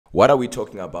What are we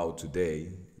talking about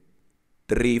today?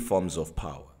 3 forms of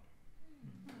power.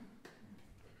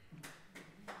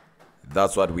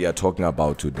 That's what we are talking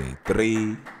about today.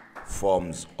 3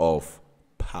 forms of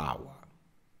power.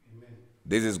 Amen.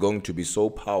 This is going to be so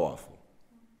powerful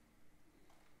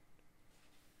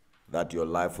that your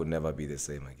life will never be the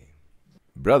same again.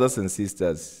 Brothers and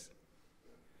sisters,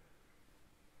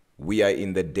 we are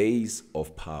in the days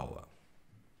of power.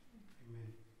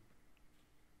 Amen.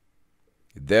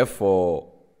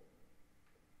 Therefore,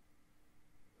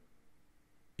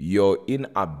 your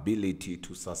inability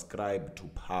to subscribe to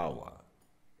power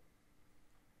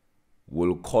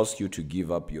will cause you to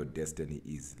give up your destiny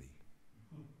easily.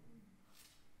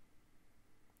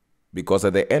 Because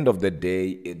at the end of the day,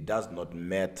 it does not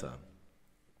matter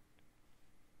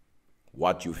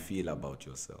what you feel about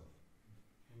yourself.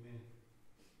 Amen.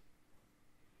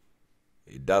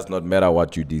 It does not matter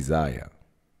what you desire.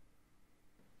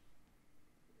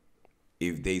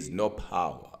 If there is no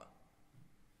power,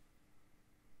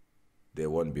 there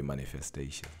won't be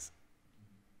manifestations.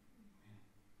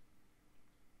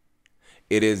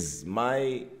 It is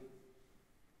my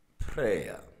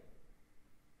prayer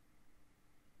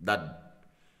that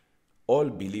all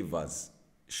believers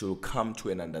should come to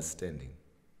an understanding.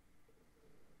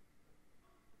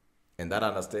 And that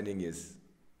understanding is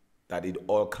that it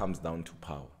all comes down to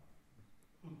power.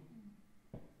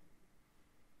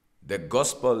 The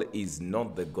gospel is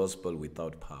not the gospel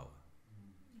without power.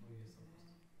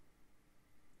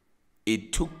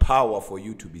 It took power for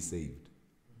you to be saved.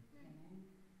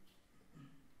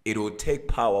 It will take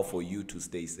power for you to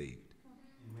stay saved.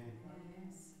 Amen.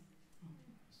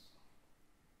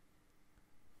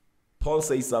 Paul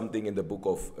says something in the book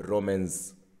of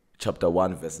Romans chapter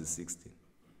 1 verses 16.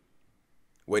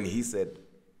 When he said,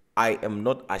 I am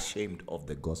not ashamed of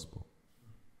the gospel,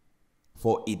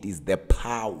 for it is the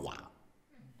power.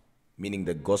 Meaning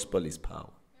the gospel is power.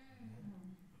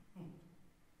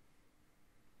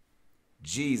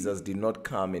 Jesus did not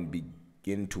come and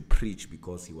begin to preach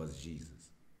because he was Jesus.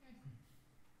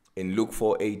 In Luke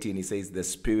 4:18, he says, the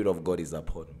Spirit of God is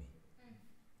upon me.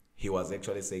 He was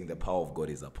actually saying the power of God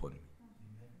is upon me.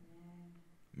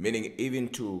 Meaning even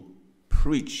to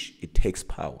preach, it takes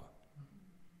power.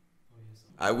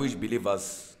 I wish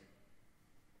believers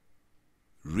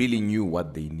really knew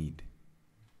what they need.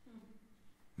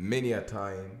 Many a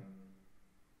time,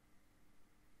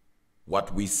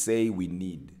 what we say we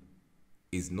need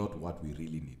is not what we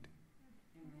really need.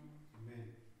 Amen.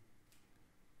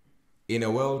 In a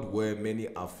world where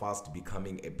many are fast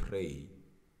becoming a prey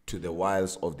to the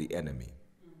wiles of the enemy,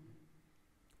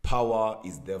 power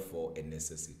is therefore a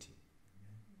necessity.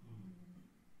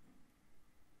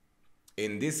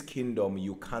 In this kingdom,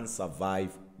 you can't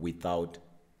survive without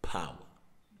power.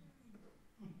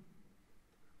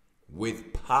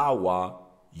 With power,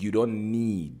 you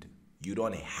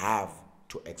don't have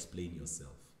to explain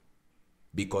yourself,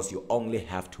 because you only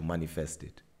have to manifest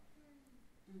it.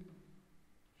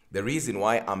 The reason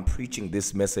why I'm preaching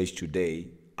this message today,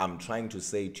 I'm trying to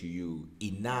say to you,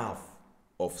 enough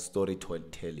of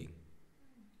storytelling.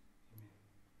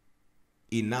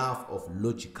 Enough of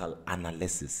logical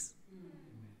analysis.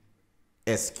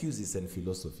 Excuses and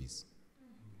philosophies.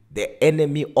 The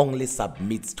enemy only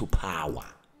submits to power.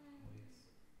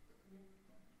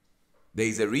 There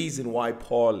is a reason why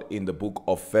Paul in the book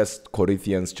of 1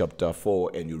 Corinthians chapter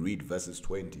 4, and you read verses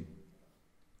 20,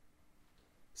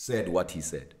 said what he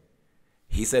said.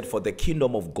 He said, for the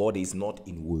kingdom of God is not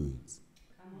in words,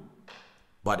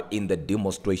 but in the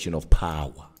demonstration of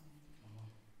power.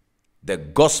 The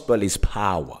gospel is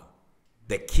power.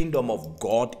 The kingdom of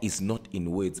God is not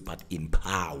in words, but in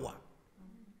power.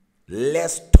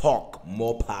 Less talk,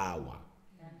 more power.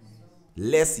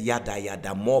 Less yada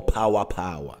yada, more power.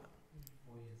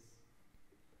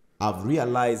 I've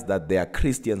realized that there are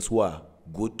Christians who are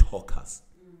good talkers,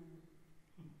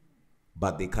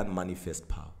 but they can't manifest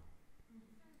power.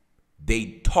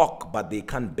 They talk, but they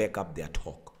can't back up their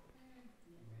talk.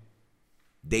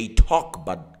 They talk,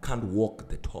 but can't walk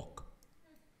the talk.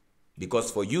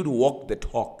 Because for you to walk the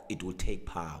talk, it will take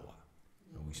power.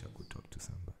 I wish I could talk to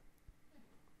somebody.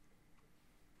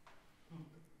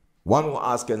 One will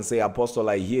ask and say, Apostle,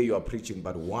 I hear you are preaching,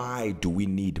 but why do we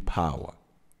need power?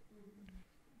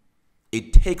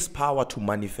 It takes power to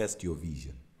manifest your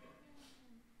vision.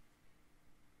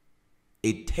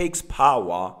 It takes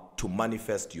power to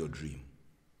manifest your dream.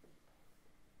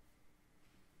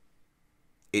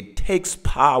 It takes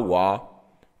power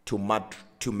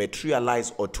to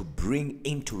materialize or to bring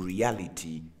into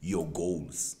reality your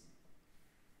goals.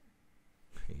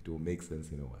 It will make sense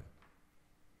in a while.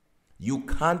 You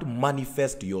can't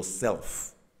manifest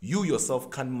yourself You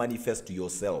yourself can't manifest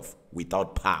yourself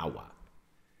without power.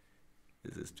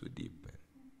 This is too deep, man.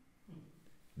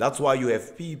 That's why you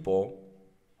have people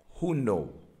who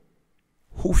know,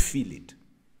 who feel it,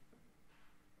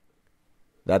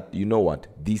 that, you know what,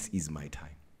 this is my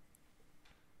time.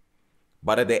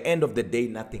 But at the end of the day,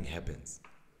 nothing happens,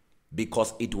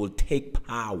 because it will take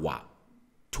power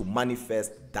to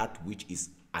manifest that which is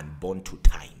unborn to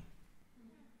time.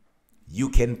 You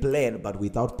can plan, but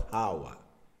without power,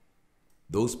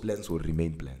 those plans will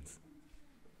remain plans.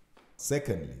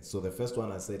 Secondly, so the first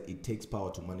one I said, it takes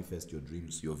power to manifest your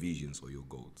dreams, your visions, or your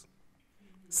goals.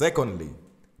 Secondly,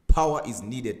 power is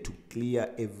needed to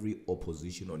clear every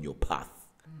opposition on your path.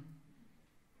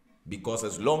 Because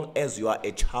as long as you are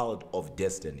a child of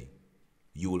destiny,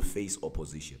 you will face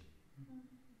opposition.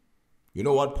 You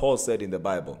know what Paul said in the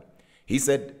Bible? He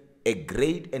said, a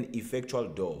great and effectual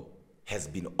door has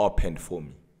been opened for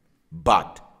me,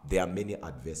 but there are many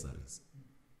adversaries.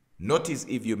 Notice,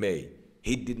 if you may,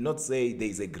 he did not say there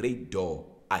is a great door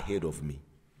ahead of me.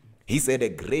 He said a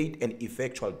great and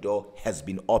effectual door has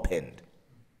been opened.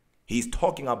 He's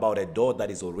talking about a door that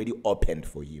is already opened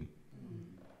for him.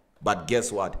 But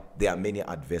guess what? There are many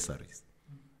adversaries.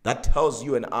 That tells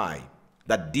you and I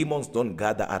that demons don't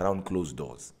gather around closed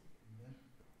doors.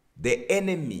 The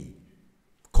enemy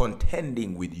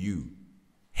contending with you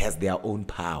has their own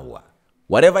power.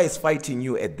 Whatever is fighting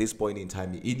you at this point in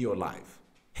time in your life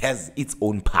has its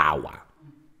own power.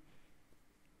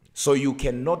 So you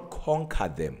cannot conquer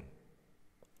them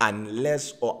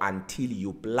unless or until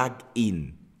you plug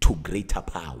in to greater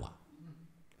power.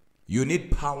 You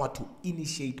need power to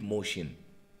initiate motion.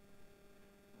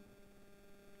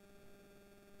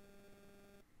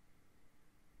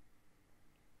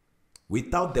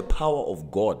 Without the power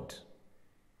of God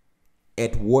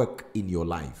at work in your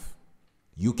life,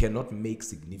 you cannot make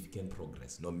significant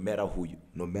progress, no matter who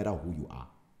you are.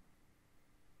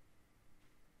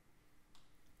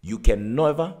 You can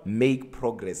never make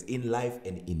progress in life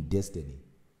and in destiny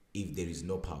if there is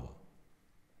no power.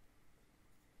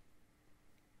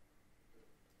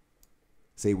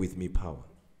 Say with me, power.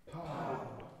 Power.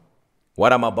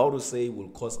 What I'm about to say will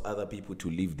cause other people to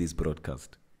leave this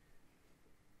broadcast.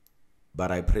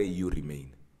 But I pray you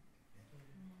remain.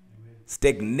 Amen.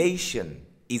 Stagnation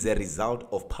is a result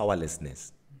of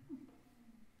powerlessness.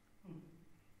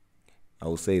 I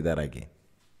will say that again.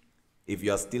 If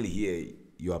you are still here,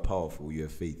 you are powerful, you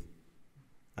have faith.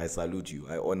 I salute you,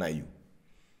 I honor you.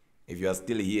 If you are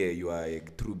still here, you are a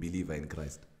true believer in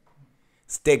Christ.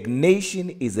 Stagnation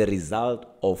is a result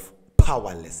of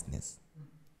powerlessness.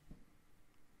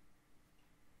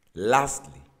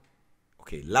 Lastly,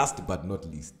 last but not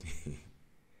least,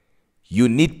 you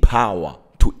need power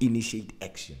to initiate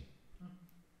action.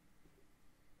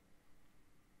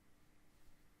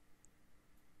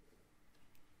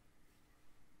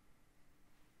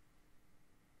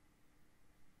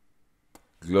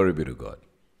 Glory be to God.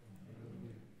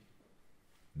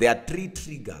 There are 3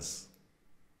 triggers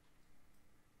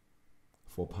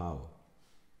for power.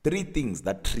 3 things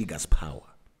that triggers power.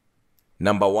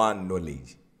 Number 1,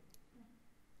 knowledge.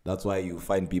 That's why you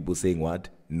find people saying what?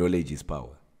 Knowledge is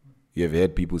power. You have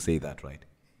heard people say that, right?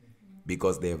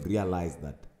 Because they have realized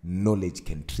that knowledge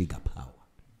can trigger power.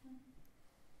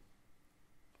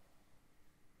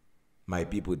 My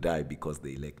people die because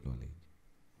they lack knowledge.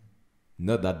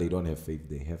 Not that they don't have faith,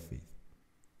 they have faith.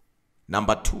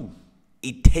 Number 2,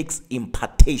 it takes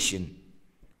impartation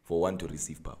for one to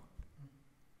receive power.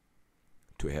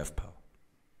 To have power.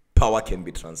 Power can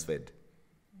be transferred.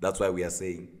 That's why we are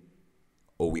saying,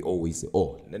 or we always say,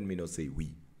 let me not say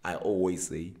we. I always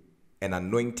say, an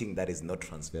anointing that is not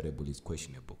transferable is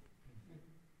questionable.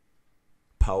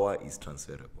 Power is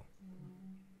transferable.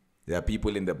 There are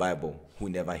people in the Bible who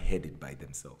never had it by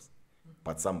themselves,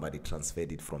 but somebody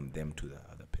transferred it from them to the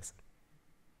other person.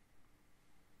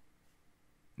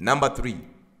 Number 3,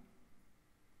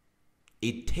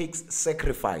 it takes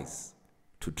sacrifice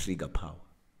to trigger power.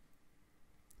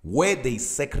 Where there is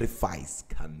sacrifice,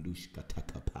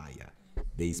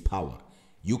 there is power.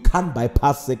 You can't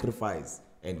bypass sacrifice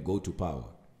and go to power,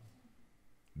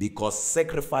 because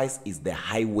sacrifice is the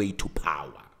highway to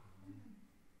power.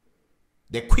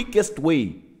 The quickest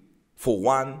way for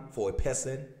a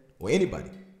person or anybody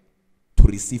to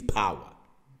receive power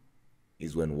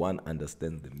is when one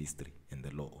understands the mystery and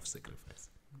the law of sacrifice.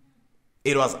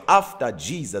 It was after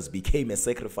Jesus became a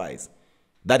sacrifice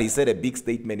that he said a big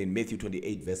statement in Matthew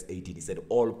 28 verse 18. He said,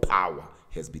 all power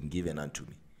has been given unto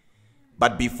me.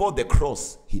 But before the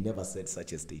cross, he never said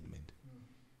such a statement.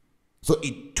 So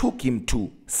it took him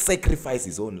to sacrifice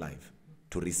his own life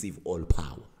to receive all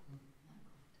power.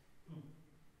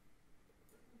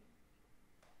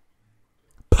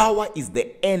 power is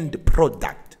the end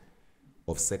product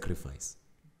of sacrifice.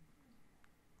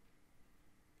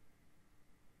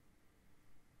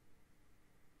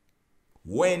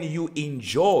 When you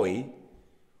enjoy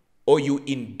or you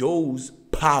endorse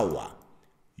power,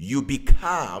 you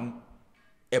become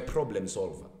a problem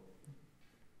solver.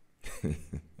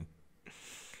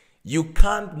 You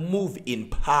can't move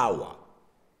in power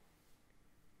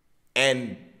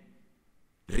and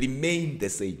remain the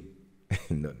same.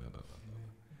 No.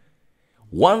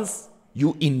 Once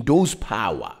you endorse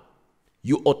power,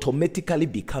 you automatically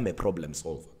become a problem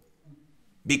solver.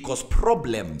 Because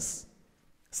problems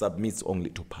submits only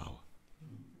to power.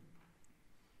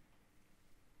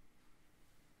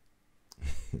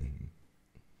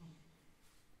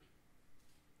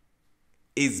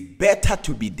 It's better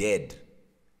to be dead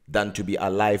than to be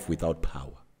alive without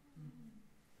power.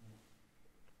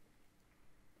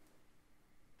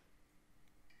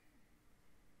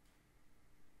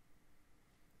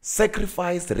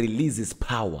 Sacrifice releases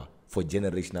power for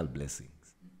generational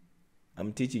blessings.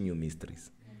 I'm teaching you mysteries.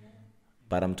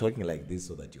 But I'm talking like this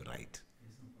so that you're right.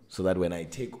 So that when I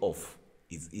take off,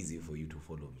 it's easy for you to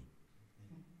follow me.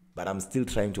 But I'm still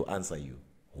trying to answer you.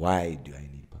 Why do I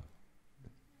need power?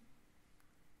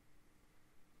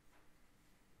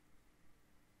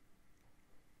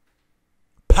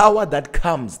 Power that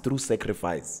comes through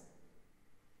sacrifice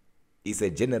is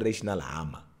a generational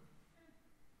hammer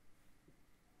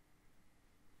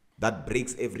that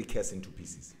breaks every curse into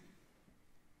pieces.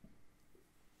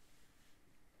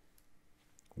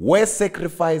 Where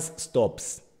sacrifice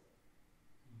stops,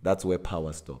 that's where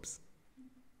power stops.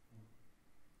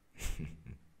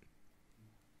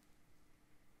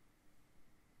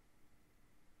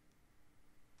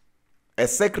 A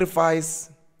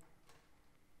sacrifice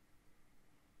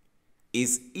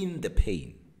is in the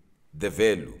pain, the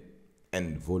value,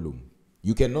 and volume.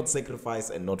 You cannot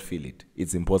sacrifice and not feel it.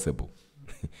 It's impossible.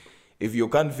 If you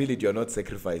can't feel it, you're not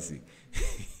sacrificing.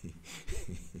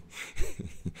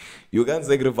 You can't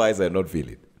sacrifice and not feel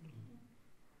it.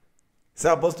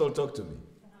 Say, Apostle, talk to me.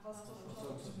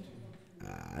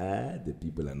 The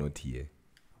people are not here.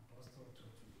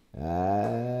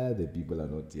 The people are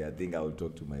not here. I think I will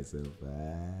talk to myself.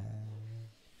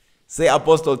 Say,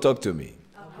 Apostle, talk to me.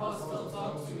 Apostle,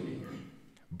 talk to me.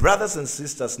 Brothers and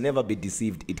sisters, never be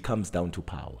deceived. It comes down to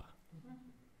power.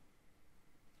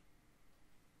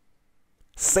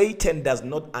 Satan does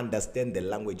not understand the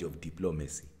language of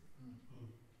diplomacy.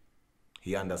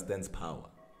 He understands power.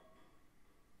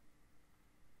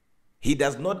 He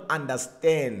does not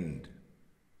understand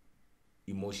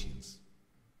emotions.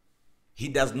 He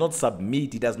does not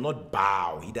submit. He does not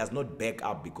bow. He does not back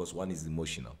up because one is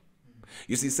emotional.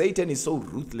 You see, Satan is so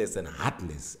ruthless and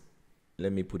heartless.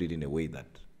 Let me put it in a way that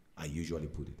I usually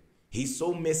put it. He's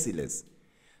so merciless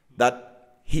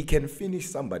that he can finish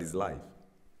somebody's life,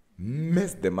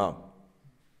 mess them up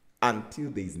until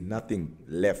there is nothing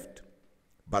left.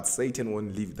 But Satan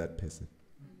won't leave that person.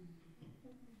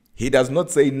 He does not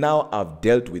say, now I've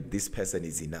dealt with this person,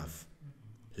 is enough.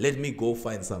 Let me go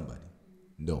find somebody.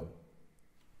 No.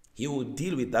 He will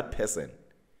deal with that person.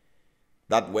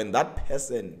 That when that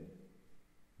person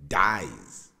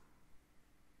dies,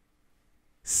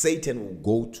 Satan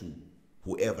will go to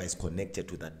whoever is connected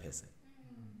to that person.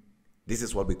 This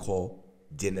is what we call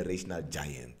generational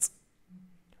giants.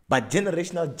 But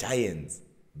generational giants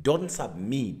don't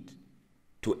submit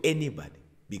to anybody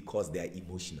because they are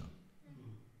emotional,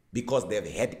 because they've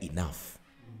had enough.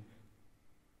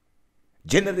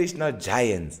 Generational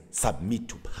giants submit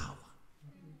to power.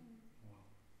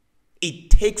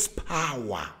 It takes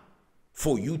power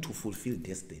for you to fulfill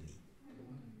destiny.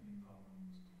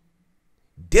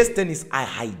 Destinies are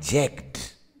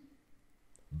hijacked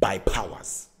by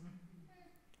powers.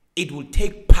 It will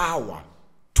take power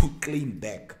to claim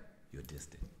back your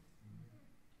destiny.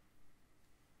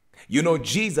 You know,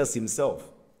 Jesus himself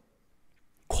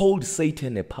called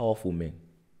Satan a powerful man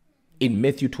in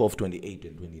Matthew 12:28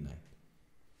 and 29.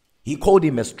 He called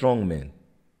him a strong man.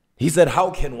 He said, how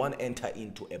can one enter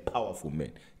into a powerful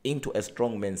man, into a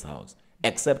strong man's house,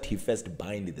 except he first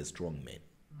bind the strong man?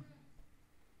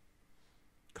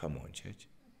 Come on, church.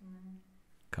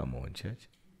 Come on, church.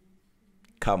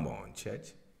 Come on,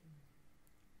 church.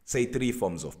 Say 3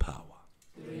 forms of power.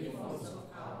 3 forms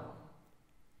of power.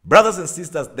 Brothers and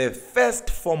sisters, the first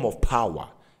form of power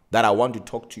that I want to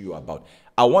talk to you about,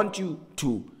 I want you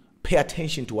to pay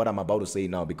attention to what I'm about to say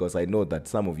now, because I know that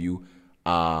some of you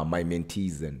are my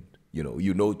mentees and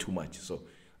you know too much. So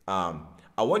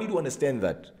I want you to understand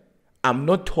that I'm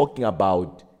not talking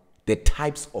about the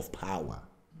types of power.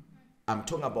 I'm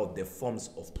talking about the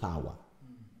forms of power.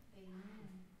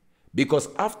 Because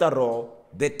after all,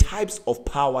 the types of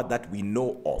power that we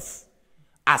know of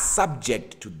are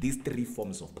subject to these three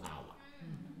forms of power.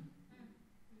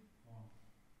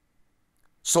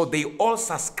 So they all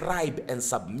subscribe and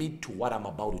submit to what I'm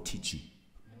about to teach you.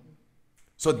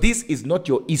 So this is not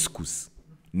your iscus.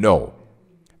 No.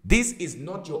 This is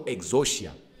not your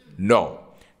exousia. No.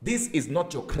 This is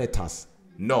not your kretas.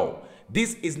 No.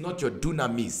 This is not your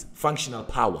dunamis, functional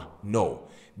power. No.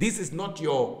 This is not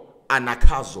your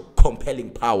anakazo,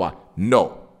 compelling power.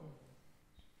 No.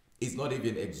 It's not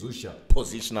even exousia,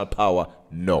 positional power.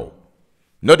 No.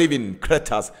 Not even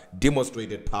kretas,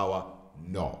 demonstrated power.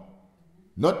 No.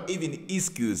 Not even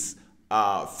iscus,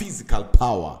 physical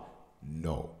power.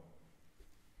 No.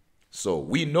 So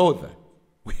we know that.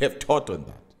 We have taught on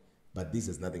that. But this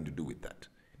has nothing to do with that.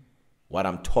 What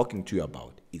I'm talking to you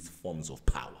about is forms of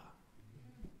power.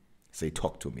 Say,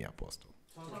 talk to me, Apostle.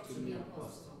 Talk to me,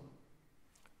 Apostle.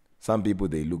 Some people,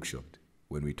 they look shocked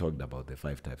when we talked about the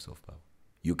 5 types of power.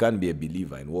 You can't be a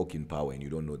believer and walk in power and you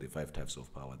don't know the 5 types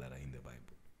of power that are in the Bible.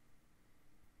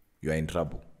 You are in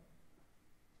trouble.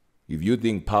 If you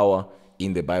think power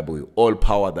in the Bible, all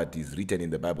power that is written in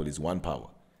the Bible is one power,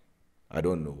 I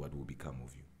don't know what will become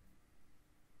of you.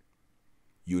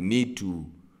 You need to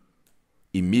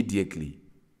immediately,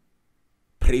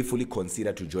 prayerfully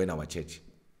consider to join our church.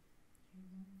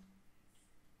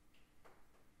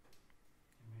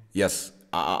 Yes,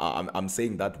 I'm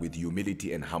saying that with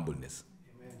humility and humbleness.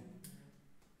 Amen.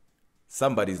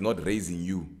 Somebody is not raising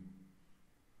you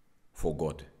for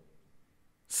God.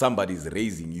 Somebody is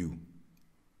raising you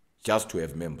just to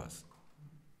have members.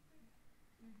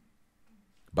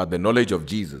 But the knowledge of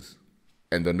Jesus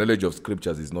and the knowledge of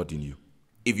scriptures is not in you.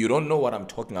 If you don't know what I'm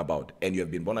talking about and you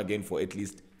have been born again for at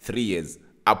least 3 years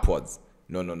upwards,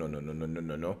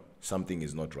 no. Something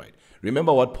is not right.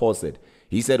 Remember what Paul said.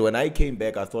 He said, when I came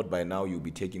back, I thought by now you'll be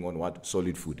taking on what?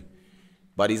 Solid food.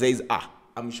 But he says,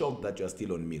 I'm shocked that you're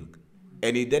still on milk.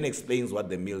 And he then explains what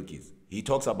the milk is. He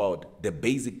talks about the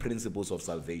basic principles of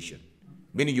salvation.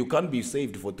 Meaning you can't be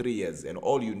saved for 3 years and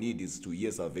all you need is to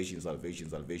hear salvation.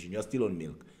 You're still on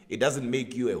milk. It doesn't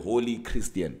make you a holy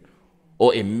Christian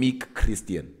or a meek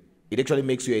Christian. It actually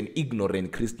makes you an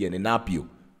ignorant Christian, an apio,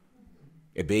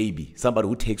 a baby, somebody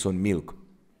who takes on milk.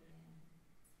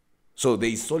 So there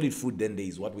is solid food, then there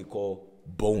is what we call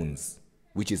bones,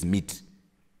 which is meat.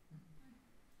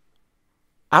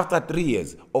 After 3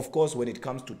 years, of course, when it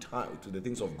comes to time, to the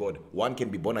things of God, one can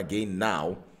be born again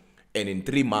now, and in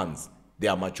 3 months, they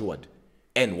are matured.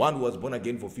 And one who was born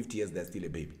again for 50 years, they're still a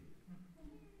baby.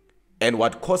 And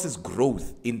what causes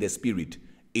growth in the spirit,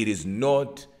 it is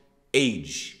not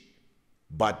age,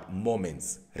 but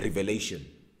moments, revelation,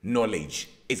 knowledge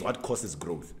is what causes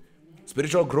growth.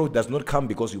 Spiritual growth does not come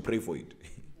because you pray for it.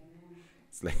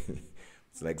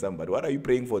 It's like somebody, what are you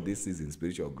praying for this season?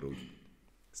 Spiritual growth.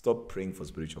 Stop praying for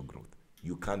spiritual growth.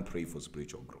 You can't pray for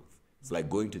spiritual growth. It's like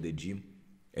going to the gym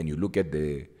and you look at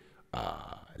the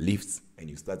lifts and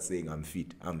you start saying, I'm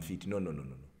fit. No.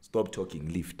 Stop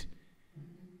talking lift.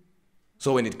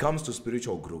 So when it comes to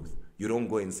spiritual growth, you don't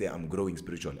go and say, I'm growing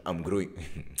spiritually. I'm growing.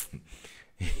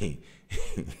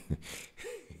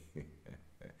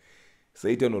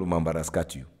 Satan will embarrass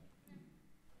you.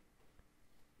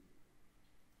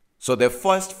 So the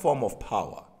first form of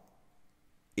power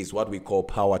is what we call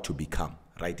power to become.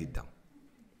 Write it down.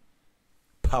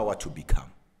 Power to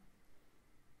become.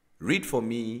 Read for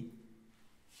me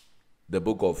the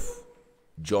book of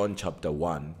John chapter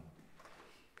 1,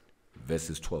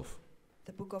 verses 12.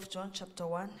 The book of John chapter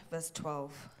 1, verse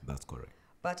 12. That's correct.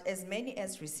 But as many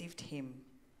as received him,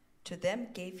 to them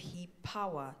gave he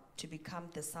power to become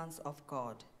the sons of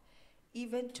God,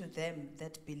 even to them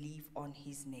that believe on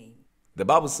his name. The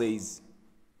Bible says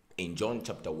in John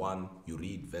chapter 1, you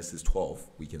read verses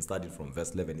 12. We can start it from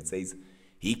verse 11. It says,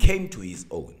 he came to his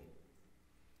own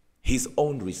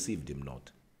received him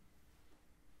not.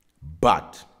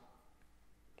 But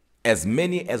as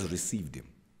many as received him,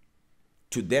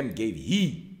 to them gave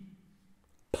he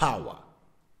power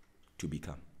to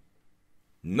become.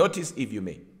 Notice, if you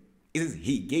may, it says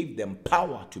he gave them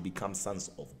power to become sons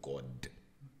of God.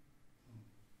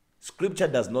 Scripture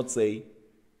does not say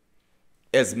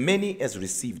as many as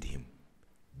received him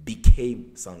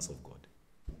became sons of God.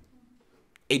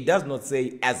 It does not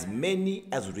say as many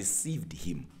as received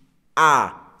him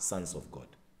are sons of God.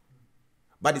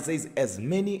 But it says as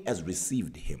many as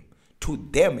received him, to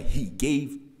them he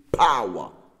gave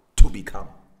power to become.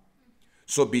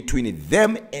 So between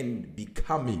them and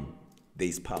becoming, there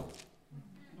is power.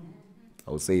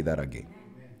 I will say that again.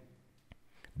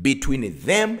 Between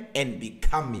them and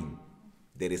becoming,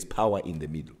 there is power in the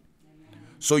middle.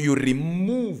 So you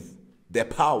remove the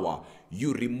power,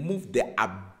 you remove the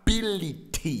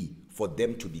ability for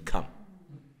them to become.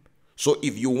 So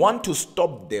if you want to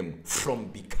stop them from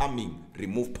becoming,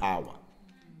 remove power.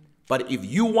 But if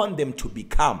you want them to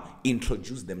become,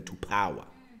 introduce them to power.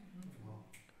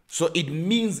 So it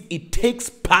means it takes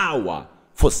power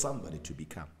for somebody to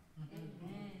become.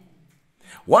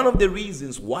 One of the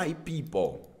reasons why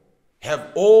people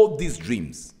have all these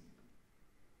dreams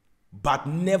but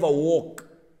never walk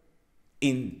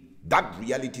in that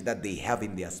reality that they have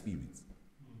in their spirits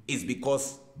is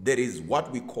because there is what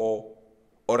we call,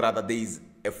 or rather there is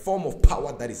a form of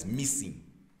power that is missing,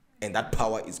 and that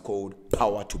power is called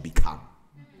power to become.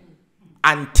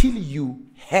 Until you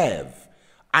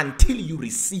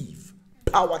receive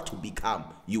power to become,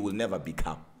 you will never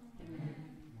become.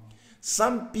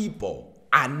 Some people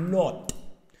are not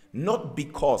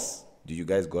because, do you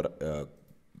guys got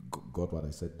what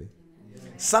I said there? Yeah.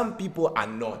 Some people are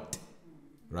not,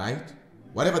 right?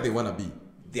 Whatever they want to be,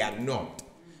 they are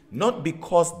not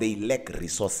because they lack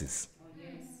resources. Oh,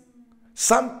 yes.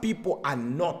 Some people are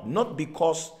not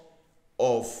because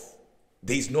of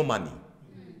there is no money.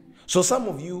 So some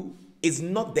of you, it's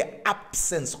not the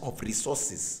absence of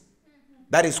resources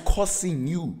that is causing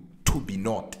you to be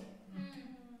not,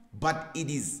 but it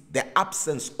is the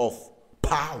absence of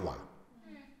power.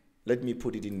 Let me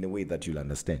put it in a way that you'll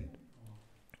understand.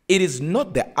 It is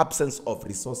not the absence of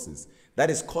resources that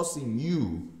is causing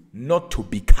you not to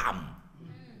become.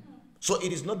 So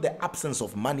it is not the absence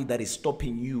of money that is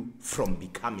stopping you from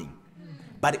becoming,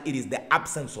 but it is the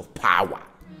absence of power.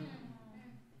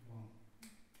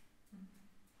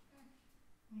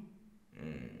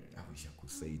 I wish I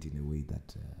could say it in a way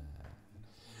that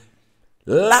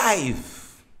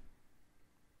life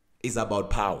is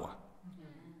about power.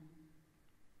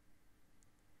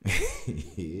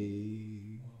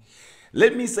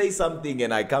 Let me say something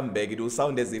and I come back. It will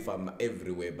sound as if I'm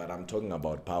everywhere, but I'm talking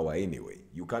about power anyway.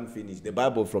 You can't finish. The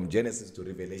Bible from Genesis to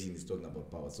Revelation is talking about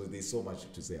power. So there's so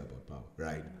much to say about power,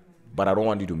 right? But I don't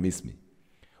want you to miss me.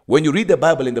 When you read the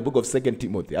Bible in the book of 2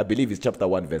 Timothy, I believe it's chapter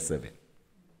 1, verse 7.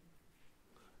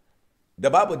 The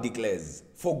Bible declares,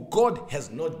 for God has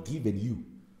not given you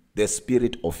the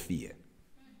spirit of fear,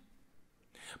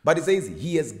 but it says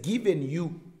he has given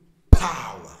you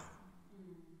power.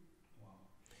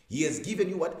 He has given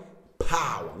you what?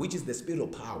 Power, which is the spirit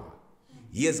of power.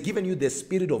 He has given you the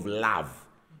spirit of love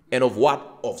and of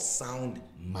what? Of sound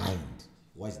mind.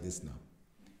 Watch this now.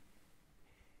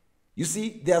 You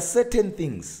see, there are certain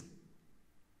things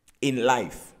in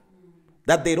life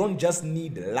that they don't just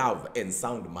need love and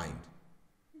sound mind.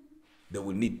 They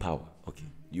will need power. Okay,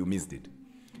 you missed it.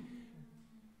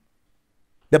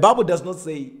 The Bible does not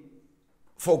say,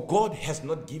 for God has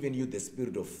not given you the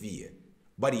spirit of fear,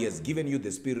 but he has given you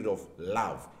the spirit of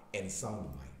love and sound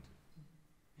mind.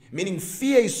 Meaning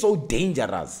fear is so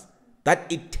dangerous that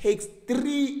it takes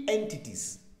 3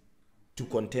 entities to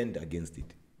contend against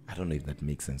it. I don't know if that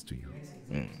makes sense to you.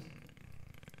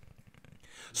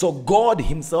 So God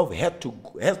himself has to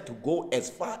go as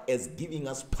far as giving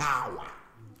us power.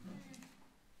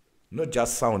 Not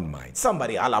just sound mind.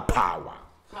 Somebody holla power.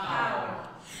 Power.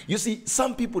 You see,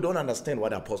 some people don't understand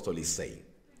what the apostle is saying.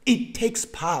 It takes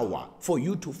power for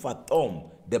you to fathom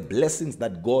the blessings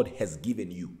that God has given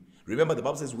you. Remember, the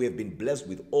Bible says we have been blessed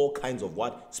with all kinds of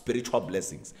what? Spiritual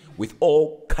blessings. With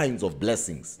all kinds of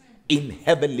blessings in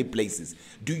heavenly places.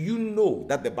 Do you know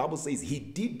that the Bible says he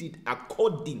did it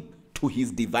according to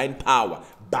his divine power,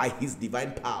 by his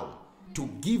divine power, to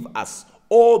give us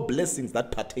all blessings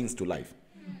that pertains to life?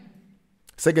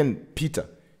 2 Peter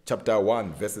chapter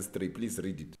 1 verses 3. Please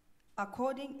read it.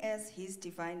 According as his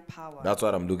divine power. That's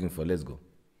what I'm looking for. Let's go.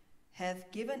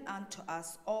 Hath given unto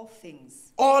us all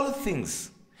things. All things.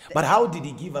 But how did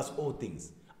he give us all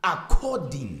things?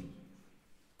 According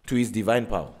to his divine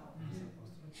power.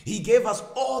 He gave us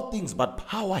all things, but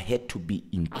power had to be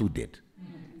included.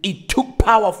 It took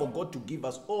power for God to give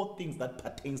us all things that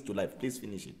pertains to life. Please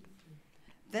finish it.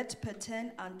 That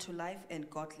pertain unto life and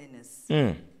godliness.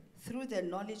 Through the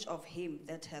knowledge of him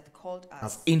that hath called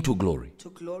us into glory.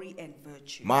 To glory and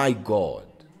virtue. My God.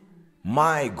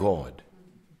 My God.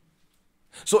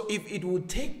 So if it would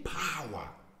take power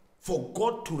for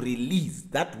God to release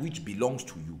that which belongs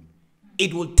to you,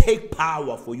 it will take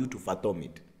power for you to fathom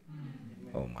it.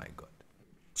 Oh my God.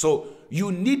 So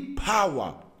you need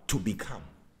power to become.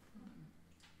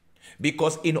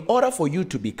 Because in order for you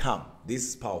to become, this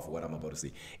is powerful what I'm about to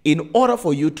say. In order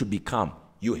for you to become,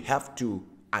 you have to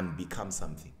unbecome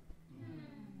something.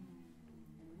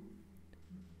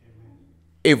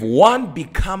 If one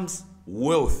becomes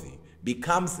wealthy,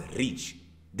 becomes rich,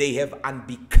 they have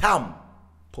unbecome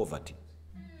poverty.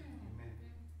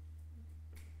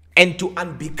 And to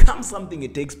unbecome something,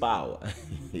 it takes power.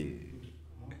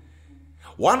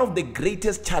 One of the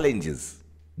greatest challenges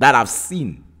that I've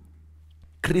seen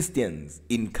Christians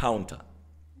encounter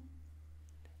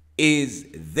is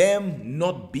them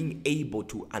not being able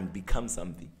to unbecome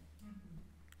something.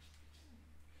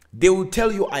 They will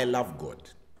tell you, I love God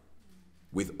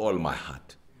with all my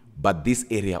heart, but this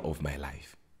area of my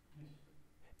life.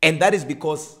 And that is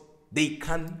because they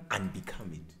can't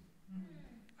unbecome it.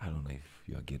 I don't know if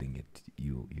you are getting it,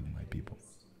 you my people.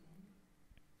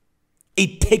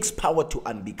 It takes power to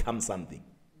unbecome something.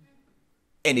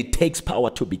 And it takes power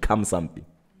to become something.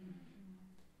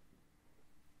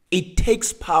 It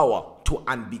takes power to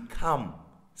unbecome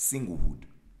singlehood.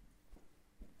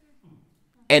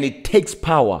 And it takes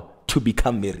power to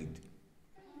become married.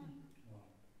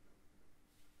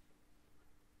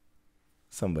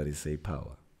 Somebody say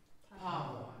power.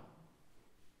 Power.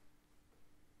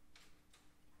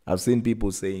 I've seen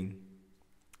people saying,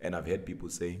 and I've heard people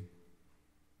saying,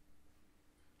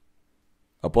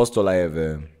 Apostle, I have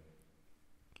a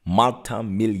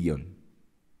multi-million,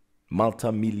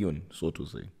 so to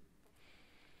say,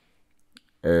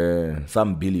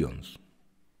 some billions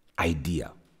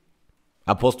idea.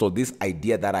 Apostle, this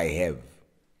idea that I have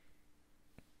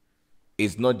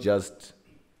is not just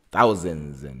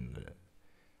thousands and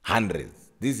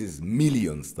hundreds. This is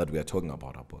millions that we are talking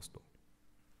about, Apostle.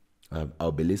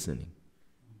 I'll be listening.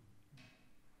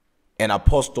 And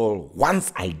Apostle,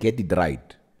 once I get it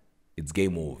right, it's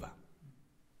game over.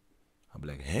 I'm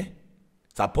like,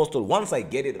 So Apostle, once I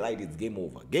get it right, it's game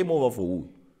over. Game over for who?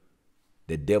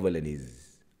 The devil and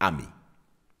his army.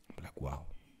 I'm like, wow.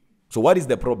 So what is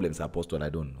the problem, Sir Apostle? I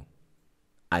don't know.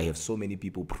 I have so many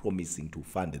people promising to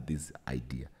fund this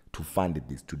idea, to fund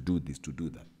this, to do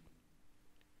that.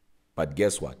 But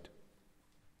guess what?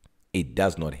 It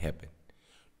does not happen.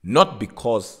 Not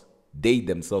because they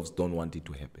themselves don't want it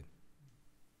to happen.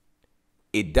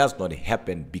 It does not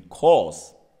happen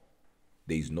because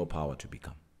there is no power to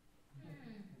become.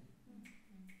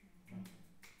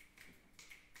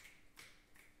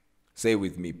 Say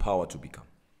with me, power to become.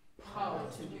 Power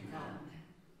to become.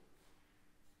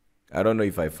 I don't know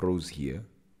if I froze here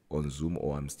on Zoom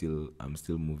or I'm still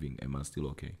moving. Am I still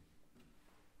okay?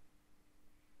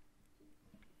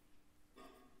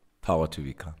 Power to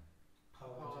become.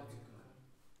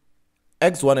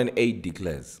 Acts 1:8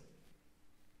 declares,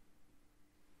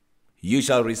 you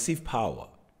shall receive power.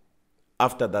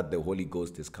 After that, the Holy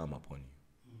Ghost is come upon you.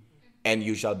 And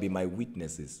you shall be my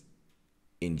witnesses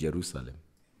in Jerusalem,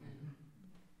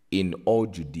 in all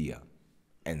Judea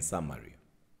and Samaria,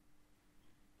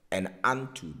 and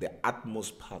unto the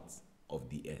utmost parts of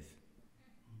the earth.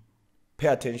 Pay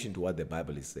attention to what the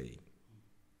Bible is saying.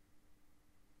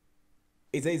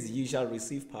 It says, you shall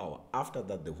receive power. After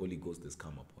that, the Holy Ghost is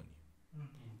come upon you.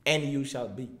 And you shall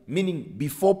be. Meaning,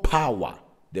 before power,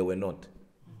 they were not.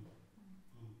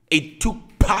 It took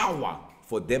power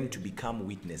for them to become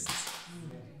witnesses.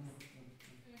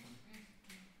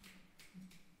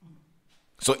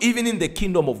 So even in the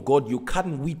kingdom of God, you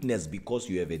can't witness because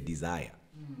you have a desire.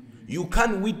 You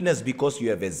can't witness because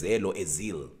you have a zeal or a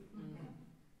zeal.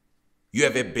 You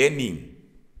have a burning.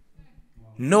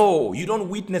 No, you don't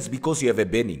witness because you have a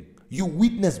burning. You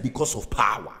witness because of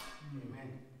power.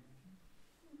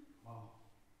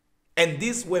 And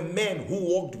these were men who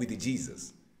walked with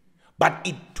Jesus. But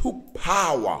it took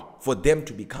power for them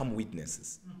to become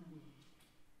witnesses.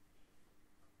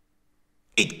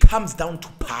 It comes down to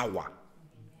power.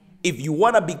 If you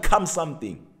want to become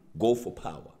something, go for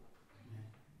power.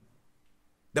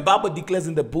 The Bible declares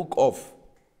in the book of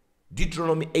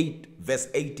Deuteronomy 8, verse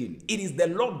 18, it is the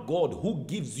Lord God who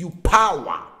gives you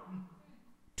power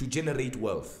to generate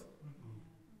wealth.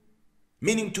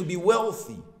 Meaning to be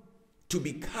wealthy, to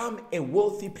become a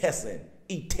wealthy person,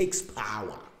 it takes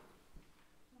power.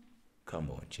 Come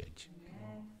on, church.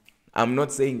 I'm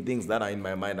not saying things that are in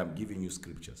my mind. I'm giving you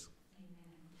scriptures.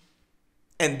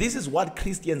 And this is what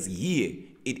Christians hear.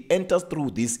 It enters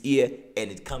through this ear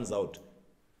and it comes out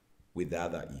with the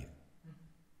other ear.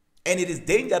 And it is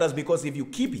dangerous because if you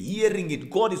keep hearing it,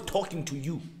 God is talking to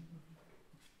you.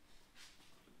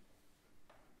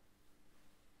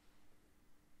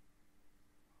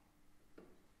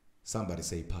 Somebody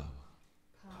say power.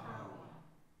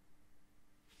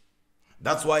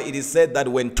 That's why it is said that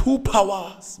when two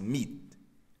powers meet,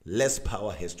 less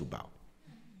power has to bow.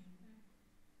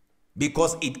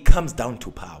 Because it comes down to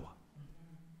power.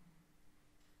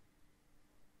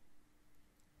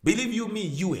 Believe you me,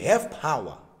 you have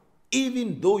power.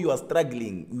 Even though you are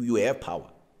struggling, you have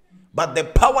power. But the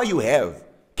power you have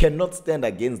cannot stand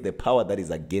against the power that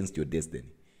is against your destiny.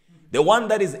 The one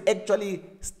that is actually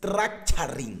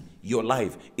structuring your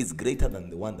life is greater than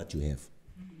the one that you have.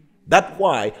 That's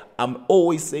why I'm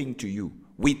always saying to you,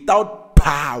 without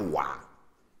power,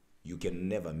 you can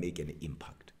never make an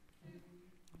impact.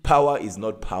 Power is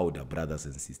not powder, brothers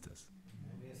and sisters.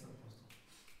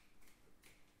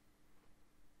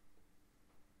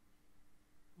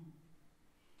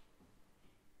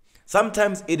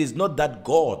 Sometimes it is not that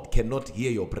God cannot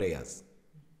hear your prayers.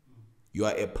 You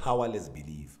are a powerless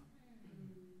believer.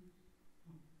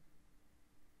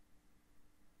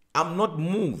 I'm not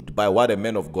moved by what a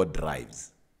man of God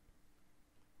drives.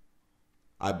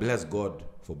 I bless God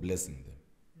for blessing them.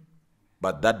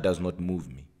 But that does not move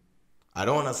me. I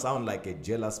don't want to sound like a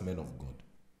jealous man of God.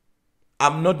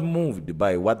 I'm not moved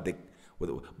by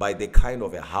by the kind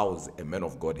of a house a man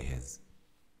of God has.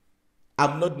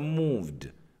 I'm not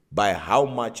moved by how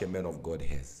much a man of God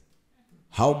has,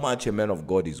 how much a man of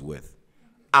God is worth.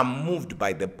 I'm moved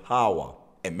by the power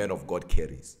a man of God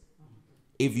carries.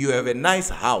 If you have a nice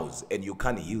house and you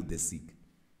can't heal the sick,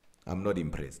 I'm not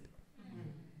impressed.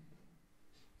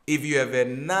 If you have a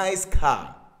nice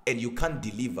car and you can't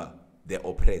deliver the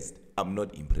oppressed, I'm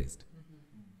not impressed.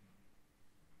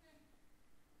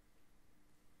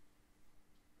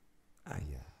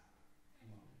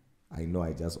 I know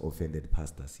I just offended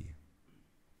pastors here.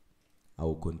 I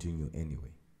will continue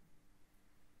anyway.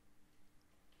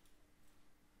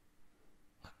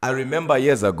 I remember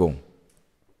years ago,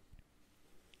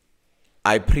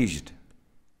 I preached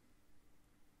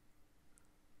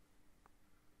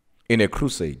in a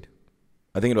crusade.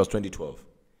 I think it was 2012,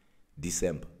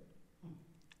 December.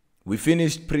 We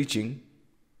finished preaching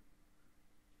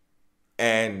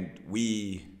and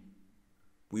we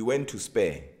went to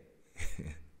Spare.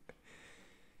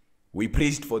 We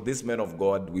preached for this man of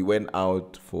God. We went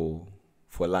out for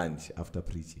lunch after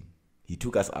preaching. He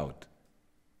took us out.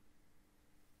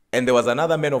 And there was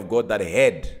another man of God that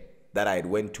heard that I had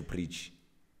went to preach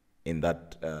in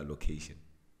that location.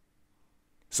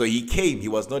 So he came. He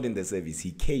was not in the service.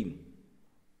 He came.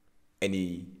 And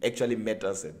he actually met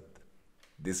us at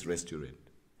this restaurant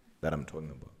that I'm talking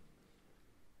about.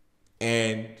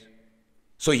 And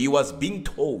so he was being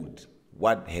told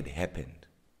what had happened.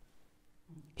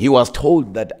 He was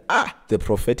told that, the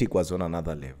prophetic was on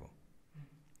another level.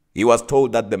 He was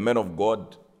told that the man of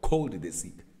God called the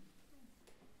sick.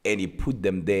 And he put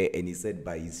them there and he said,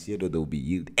 by his shadow they will be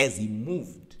healed. As he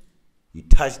moved, he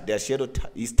touched their shadow,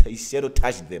 his shadow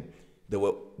touched them. They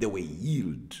were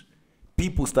healed.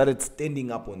 People started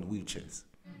standing up on wheelchairs.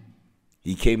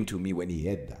 He came to me when he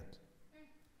heard that.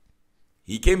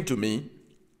 He came to me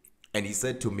and he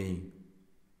said to me,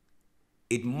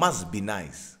 it must be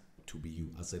nice to be you.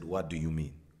 I said, what do you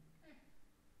mean?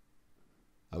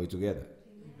 Are we together?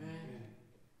 Amen.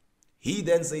 He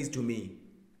then says to me,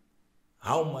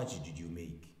 how much did you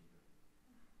make?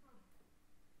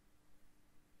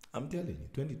 I'm telling you,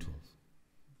 2012.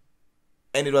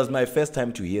 And it was my first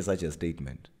time to hear such a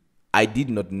statement. I did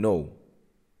not know,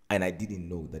 and I didn't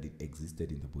know that it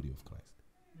existed in the body of Christ.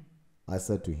 I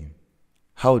said to him,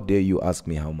 how dare you ask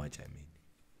me how much I made?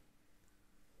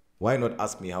 Why not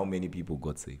ask me how many people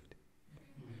got saved?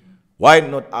 Why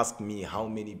not ask me how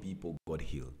many people got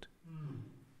healed?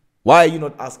 Why are you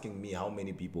not asking me how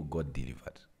many people got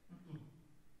delivered?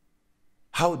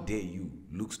 How dare you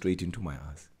look straight into my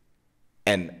eyes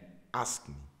and ask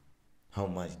me, how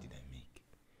much did I make?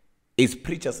 It's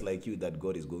preachers like you that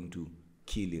God is going to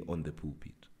kill on the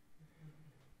pulpit.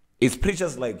 It's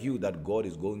preachers like you that God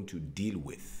is going to deal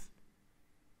with.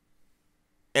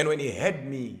 And when he heard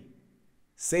me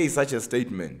say such a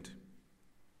statement,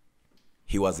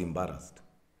 he was embarrassed.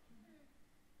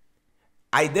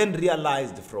 I then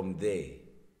realized from there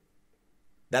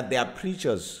that there are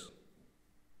preachers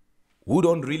who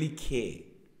don't really care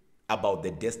about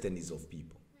the destinies of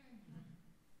people.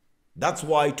 That's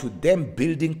why to them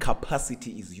building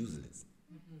capacity is useless.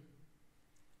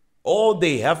 All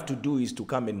they have to do is to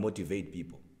come and motivate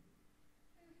people.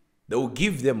 They will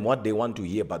give them what they want to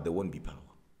hear, but there won't be power.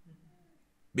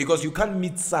 Because you can't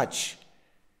meet such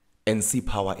and see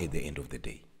power at the end of the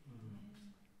day.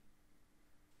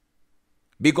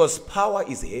 Because power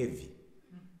is heavy.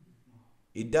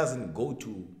 It doesn't go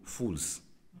to fools.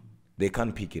 They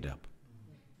can't pick it up.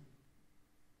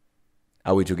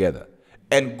 Are we together?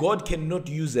 And God cannot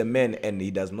use a man and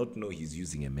he does not know he's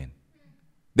using a man.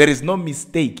 There is no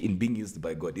mistake in being used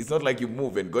by God. It's not like you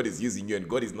move and God is using you and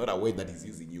God is not aware that he's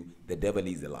using you. The devil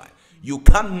is a lie. You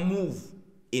can't move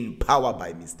in power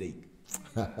by mistake.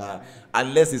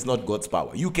 Unless it's not God's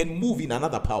power. You can move in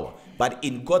another power, but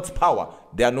in God's power,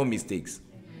 there are no mistakes.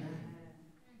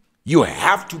 You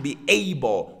have to be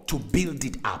able to build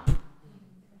it up.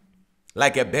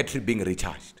 like a battery being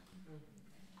recharged.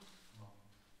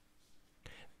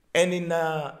 And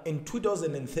in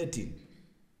 2013,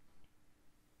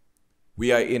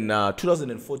 we are in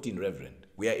 2014, Reverend.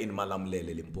 We are in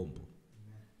Malamlele, Limpopo.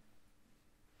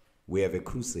 We have a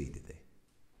crusade there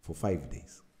for 5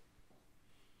 days.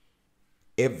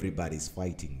 Everybody's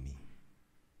fighting me.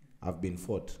 I've been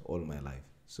fought all my life.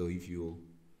 So if you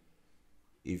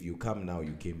come now,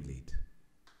 you came late.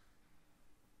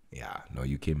 Yeah, no,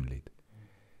 you came late.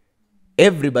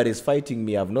 Everybody's fighting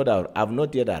me. I've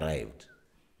not yet arrived.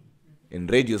 In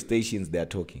radio stations, they are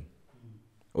talking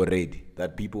already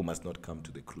that people must not come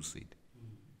to the crusade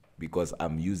because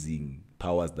I'm using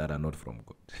powers that are not from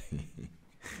God.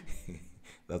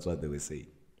 That's what they were saying.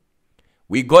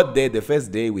 We got there the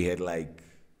first day, we had like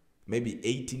maybe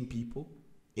 18 people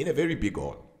in a very big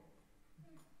hall.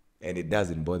 And it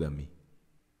doesn't bother me.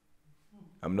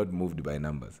 I'm not moved by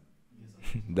numbers.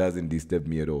 Doesn't disturb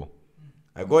me at all.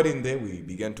 I got in there, we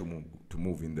began to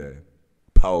move in the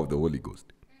power of the Holy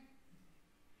Ghost.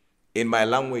 In my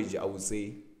language, I would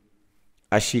say,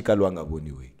 Ashika Luanga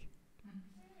Boniwek.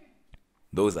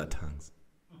 Those are tongues.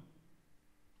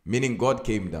 Meaning God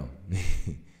came down.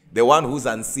 The one who's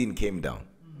unseen came down.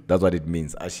 That's what it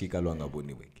means. Ashika Luanga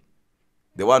Boniwek.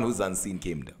 The one who's unseen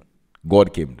came down.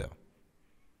 God came down.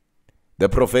 The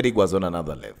prophetic was on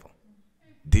another level.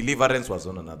 Deliverance was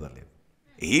on another level.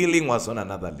 Healing was on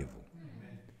another level.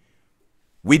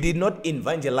 We did not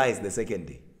evangelize the second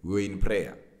day. We were in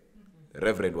prayer. The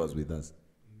Reverend was with us.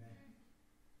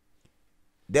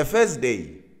 The first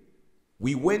day,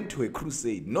 we went to a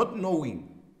crusade, not knowing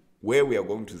where we are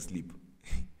going to sleep.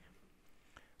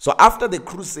 So after the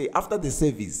crusade, after the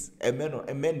service, a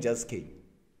man just came,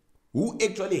 who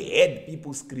actually heard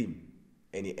people scream,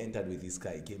 and he entered with his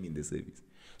car. He came in the service.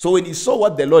 So when he saw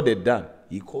what the Lord had done,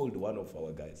 he called one of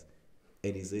our guys,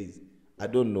 and he says, I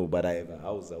don't know, but I have a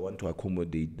house. I want to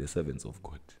accommodate the servants of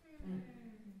God.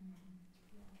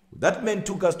 That man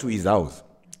took us to his house.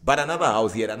 But another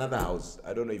house, he had another house.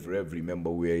 I don't know if Rev remember,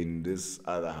 we were in this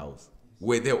other house.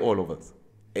 We were there, all of us.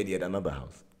 And he had another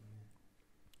house.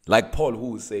 Like Paul,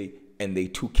 who would say, and they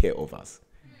took care of us.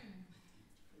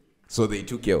 So they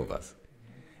took care of us.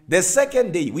 The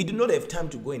second day, we did not have time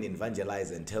to go and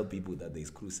evangelize and tell people that there's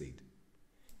crusade.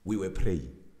 We were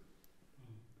praying.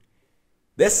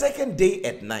 The second day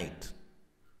at night,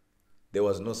 there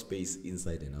was no space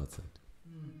inside and outside.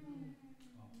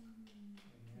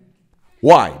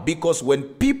 Why? Because when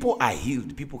people are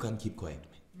healed, people can't keep quiet.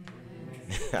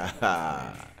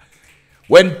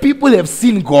 When people have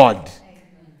seen God,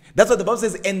 that's what the Bible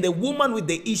says. And the woman with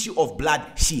the issue of blood,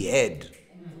 she heard.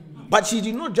 But she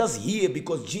did not just hear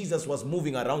because Jesus was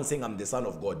moving around saying, I'm the Son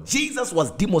of God. Jesus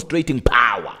was demonstrating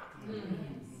power.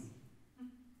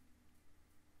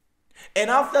 And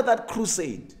after that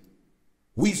crusade,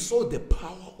 we saw the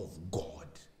power of God.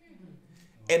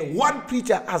 And one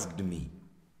preacher asked me,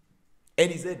 and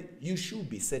he said, you should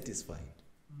be satisfied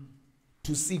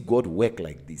to see God work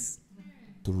like this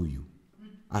through you.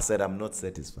 I said, I'm not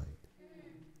satisfied.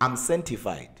 I'm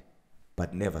sanctified,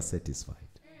 but never satisfied.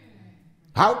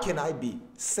 How can I be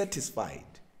satisfied,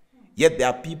 yet there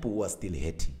are people who are still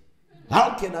hurting?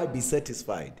 How can I be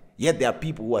satisfied, yet there are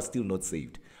people who are still not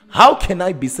saved? How can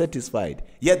I be satisfied,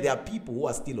 yet there are people who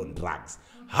are still on drugs?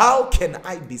 How can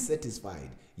I be satisfied,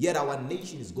 yet our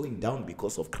nation is going down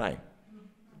because of crime?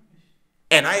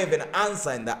 And I have an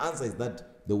answer, and the answer is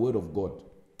that the word of God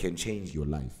can change your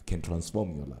life, can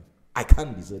transform your life. I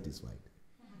can't be satisfied.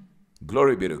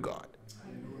 Glory be to God.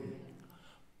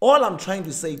 All I'm trying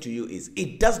to say to you is,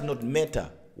 it does not matter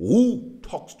who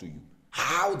talks to you,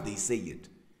 how they say it.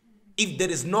 If there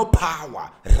is no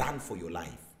power, run for your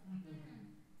life.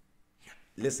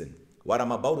 Listen, what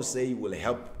I'm about to say will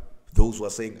help those who are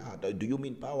saying, do you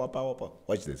mean power, power, power?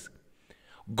 Watch this.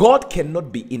 God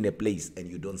cannot be in a place and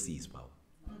you don't see his power.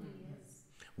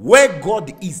 Where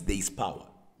God is, there is power.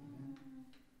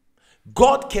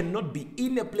 God cannot be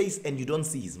in a place and you don't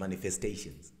see his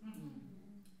manifestations.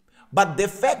 But the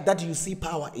fact that you see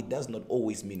power, it does not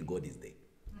always mean God is there.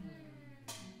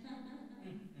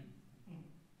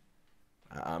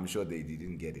 I'm sure they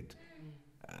didn't get it.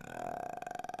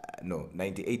 No,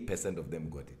 98% of them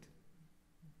got it.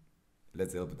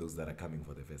 Let's help those that are coming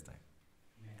for the first time.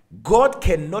 God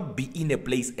cannot be in a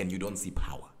place and you don't see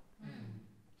power.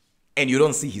 And you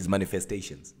don't see his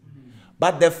manifestations.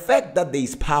 But the fact that there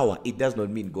is power, it does not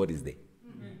mean God is there.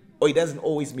 Or it doesn't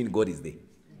always mean God is there.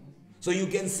 So you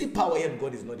can see power and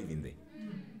God is not even there.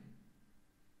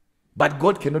 But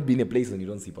God cannot be in a place and you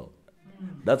don't see power.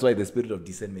 That's why the spirit of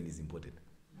discernment is important.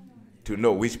 To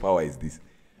know which power is this.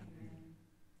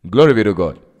 Glory be to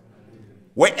God.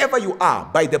 Wherever you are,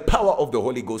 by the power of the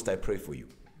Holy Ghost, I pray for you.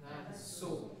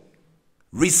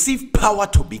 Receive power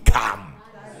to become.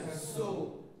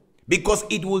 Because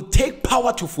it will take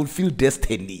power to fulfill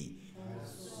destiny.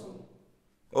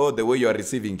 Oh, the way you are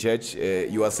receiving, church,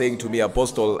 you are saying to me,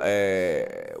 Apostle,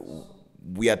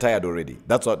 we are tired already.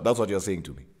 That's what you are saying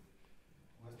to me.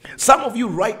 Some of you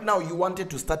right now, you wanted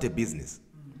to start a business.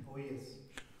 Oh, yes.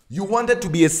 You wanted to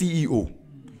be a CEO.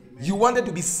 You wanted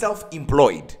to be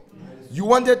self-employed. You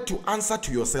wanted to answer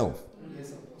to yourself.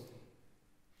 Yes, Apostle.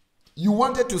 You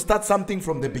wanted to start something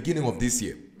from the beginning of this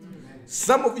year.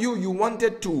 Some of you, you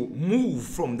wanted to move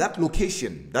from that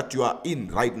location that you are in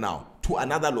right now to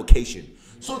another location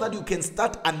so that you can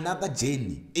start another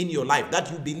journey in your life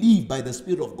that you believe by the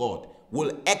Spirit of God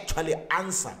will actually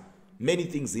answer many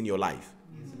things in your life.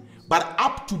 But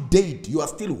up to date, you are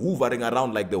still hovering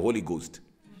around like the Holy Ghost.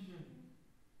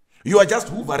 You are just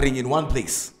hovering in one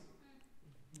place.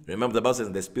 Remember the Bible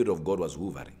says the Spirit of God was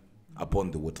hovering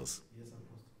upon the waters.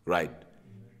 Right?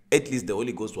 At least the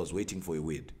Holy Ghost was waiting for a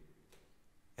word.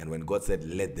 And when God said,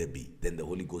 let there be, then the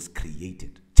Holy Ghost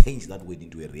created, changed that word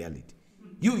into a reality.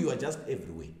 You are just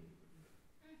everywhere.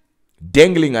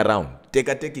 Dangling around,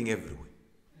 taking everywhere.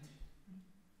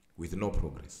 With no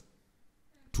progress.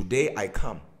 Today I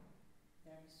come.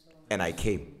 And I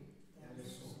came.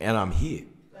 And I'm here.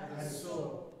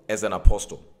 As an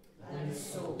apostle.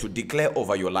 To declare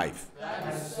over your life.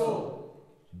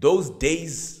 Those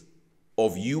days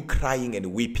of you crying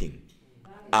and weeping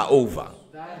are over.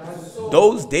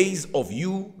 Those days of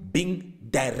you being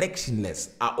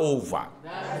directionless are over.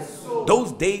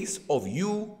 Those days of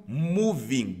you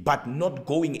moving but not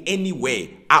going anywhere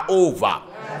are over.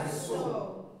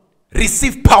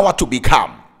 Receive power to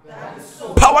become.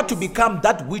 Power to become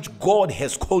that which God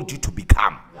has called you to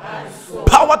become.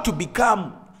 Power to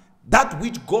become that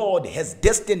which God has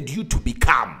destined you to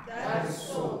become.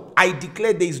 I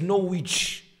declare there is no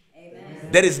witch.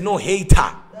 There is no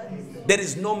hater. There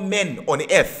is no man on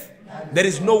earth. There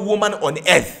is no woman on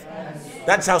earth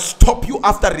that shall stop you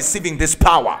after receiving this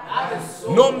power.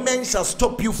 No man shall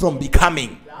stop you from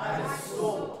becoming.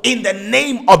 In the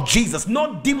name of Jesus,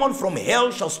 no demon from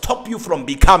hell shall stop you from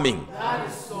becoming.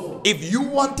 If you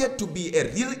wanted to be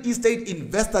a real estate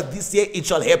investor this year, it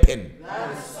shall happen.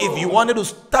 If you wanted to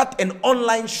start an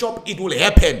online shop, it will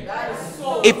happen.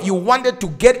 If you wanted to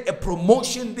get a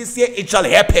promotion this year, it shall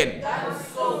happen.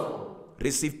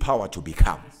 Receive power to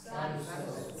become.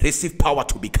 Receive power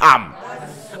to become.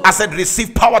 I said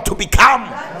receive power to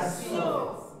become.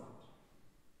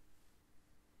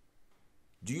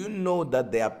 Do you know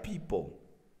that there are people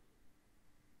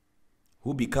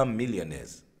who become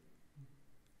millionaires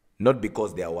not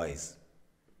because they are wise,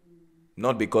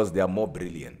 not because they are more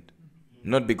brilliant,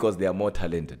 not because they are more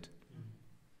talented?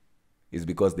 It's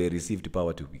because they received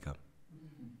power to become.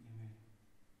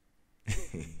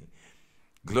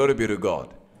 Glory be to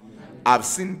God. I've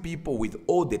seen people with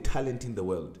all the talent in the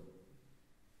world,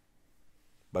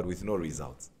 but with no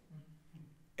results.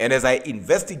 And as I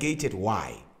investigated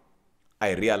why,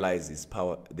 I realized it's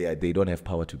power. They don't have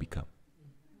power to become.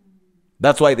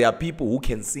 That's why there are people who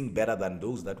can sing better than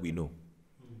those that we know.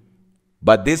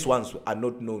 But these ones are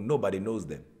not known. Nobody knows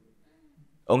them.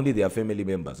 Only their family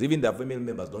members. Even their family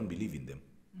members don't believe in them.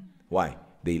 Why?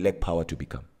 They lack power to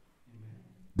become.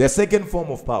 The second form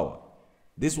of power,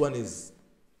 this one is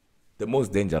the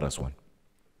most dangerous one,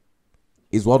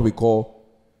 is what we call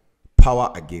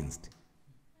power against.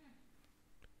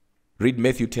 Read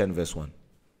Matthew 10 verse 1.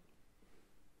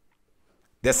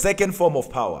 The second form of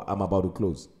power, I'm about to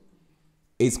close,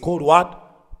 is called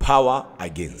what? Power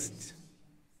against.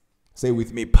 Say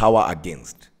with me, power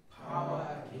against. Power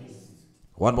against.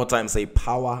 One more time, say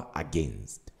power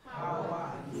against.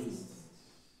 Power against.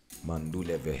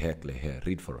 Mandule vehekle here.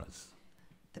 Read for us.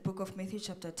 The book of Matthew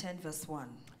chapter 10 verse 1.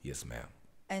 Yes, ma'am.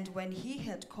 And when he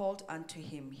had called unto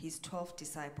him his 12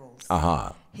 disciples,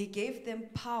 he gave them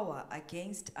power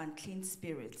against unclean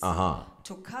spirits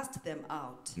to cast them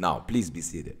out. Now, please be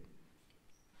seated.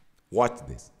 Watch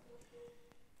this.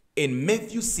 In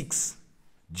Matthew 6,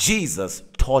 Jesus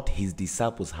taught his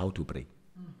disciples how to pray.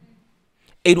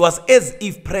 It was as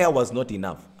if prayer was not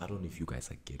enough. I don't know if you guys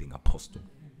are getting apostle.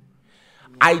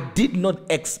 I did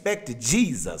not expect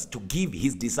Jesus to give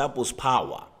his disciples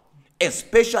power,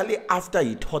 especially after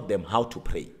he taught them how to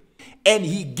pray. And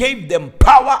he gave them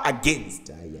power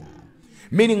against.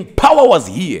 Meaning power was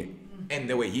here and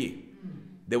they were here.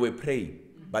 They were praying,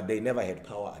 but they never had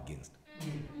power against.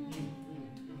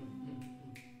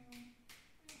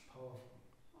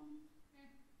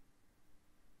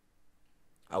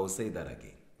 I will say that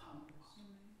again.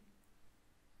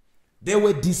 They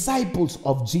were disciples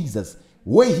of Jesus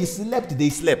Where he slept, they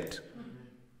slept.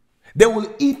 They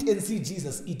will eat and see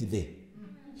Jesus eat there.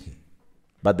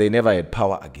 But they never had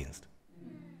power against.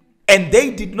 And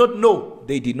they did not know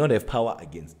they did not have power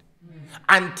against.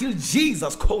 Until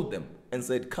Jesus called them and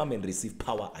said, come and receive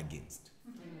power against.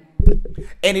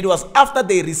 And it was after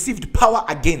they received power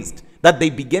against that they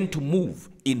began to move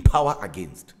in power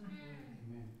against.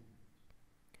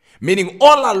 Meaning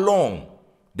all along,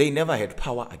 they never had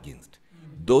power against,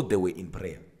 though they were in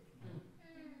prayer.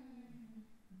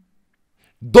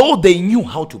 Though they knew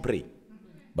how to pray,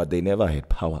 but they never had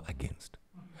power against.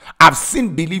 I've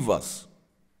seen believers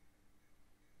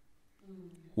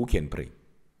who can pray,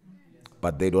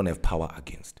 but they don't have power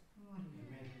against.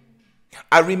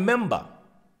 I remember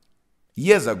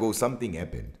years ago something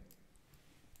happened,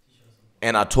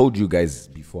 and I told you guys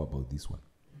before about this one.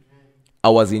 I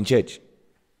was in church.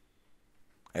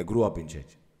 I grew up in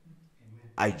church.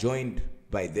 I joined,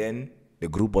 by then, the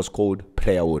group was called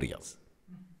Prayer Warriors.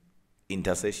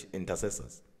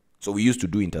 Intercessors. So we used to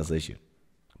do intercession,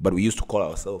 but we used to call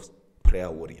ourselves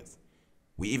Prayer Warriors.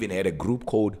 We even had a group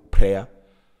called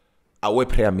Our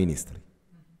Prayer Ministry.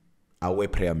 Our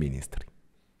Prayer Ministry.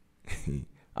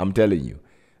 I'm telling you,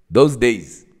 those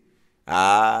days,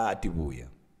 Tibuya,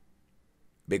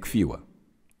 Bekfiwa,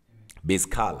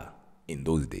 Beskala, in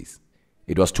those days.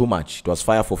 It was too much. It was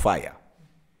fire for fire.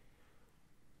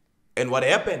 And what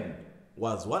happened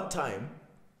was one time,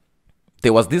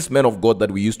 there was this man of God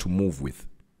that we used to move with.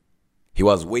 He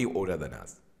was way older than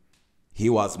us. He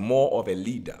was more of a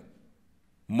leader,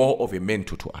 more of a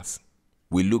mentor to us.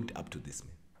 We looked up to this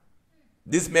man.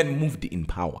 This man moved in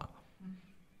power.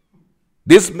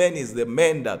 This man is the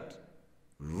man that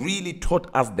really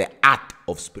taught us the art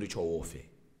of spiritual warfare.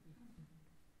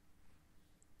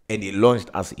 And he launched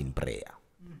us in prayer.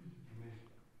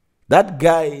 That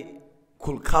guy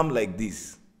could come like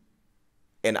this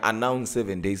and announce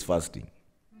 7 days fasting.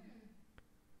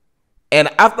 And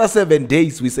after 7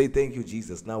 days, we say, thank you,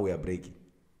 Jesus. Now we are breaking.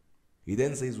 He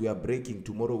then says, we are breaking.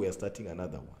 Tomorrow we are starting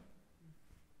another one.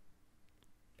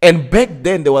 And back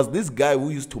then, there was this guy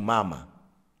who used to murmur.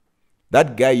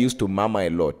 That guy used to murmur a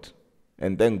lot.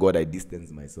 And thank God I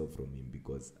distanced myself from him,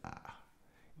 because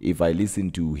if I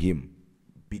listen to him,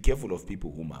 be careful of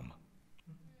people who murmur.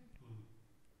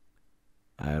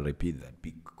 I repeat that.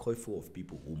 Be careful of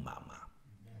people who murmur.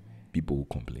 People who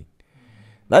complain.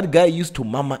 That guy used to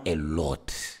murmur a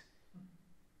lot.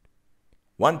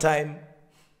 One time,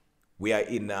 we are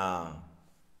in a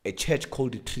church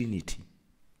called Trinity.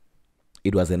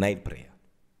 It was a night prayer.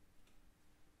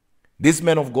 This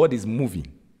man of God is moving.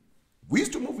 We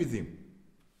used to move with him.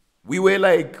 We were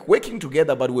like working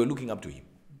together, but we were looking up to him.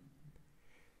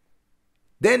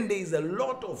 Then there is a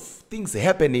lot of things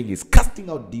happening. He's casting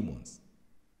out demons.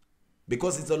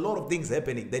 Because it's a lot of things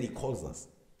happening, then he calls us.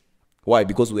 Why?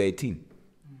 Because we're 18.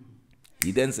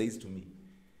 He then says to me,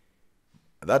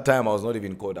 at that time I was not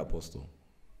even called apostle.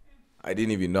 I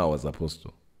didn't even know I was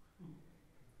apostle.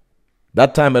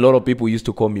 That time a lot of people used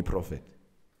to call me prophet.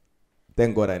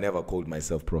 Thank God I never called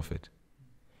myself prophet.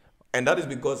 And that is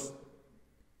because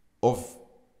of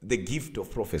the gift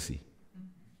of prophecy.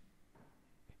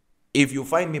 If you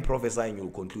find me prophesying,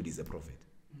 you'll conclude he's a prophet.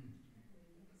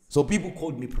 So people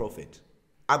called me prophet,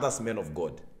 others men of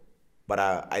God. But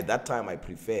at that time I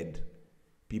preferred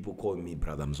people called me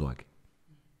Brother Mzwakhe.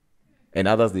 And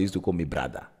others, they used to call me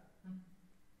brother.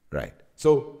 Right.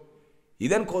 So he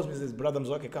then calls me and says, Brother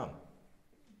Mzwakhe, come.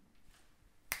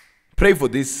 Pray for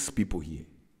these people here.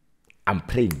 I'm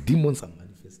praying. Demons are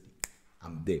manifesting.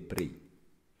 I'm there praying.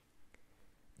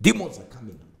 Demons are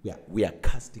coming out. We are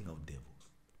casting out devils.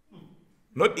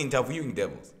 Not interviewing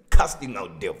devils. Casting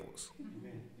out devils.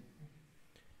 Amen.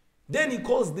 Then he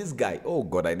calls this guy. Oh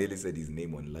God, I nearly said his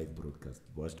name on live broadcast.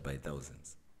 Watched by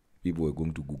thousands. People were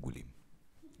going to Google him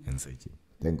and search him.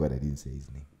 Thank God I didn't say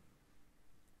his name.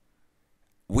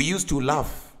 We used to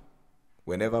laugh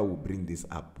whenever we bring this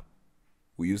up.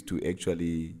 We used to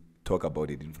actually talk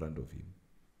about it in front of him.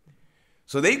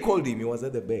 So they called him. He was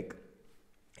at the back.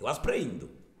 He was praying though.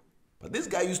 But this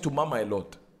guy used to murmur a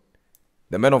lot.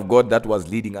 The man of God that was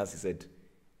leading us, he said,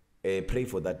 pray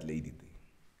for that lady there.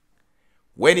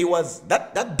 When he was,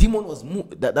 that demon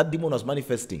was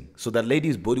manifesting. So that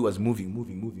lady's body was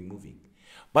moving.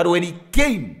 But when he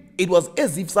came, it was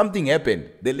as if something happened.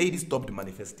 The lady stopped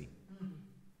manifesting.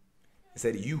 He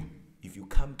said, if you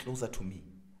come closer to me,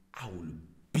 I will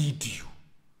beat you.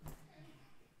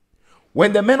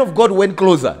 When the man of God went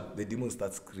closer, the demon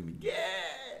started screaming. Yeah.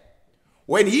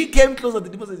 When he came closer, the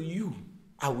demon said,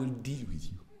 I will deal with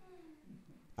you.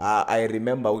 I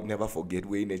remember, I would never forget,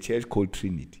 we're in a church called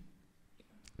Trinity.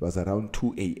 It was around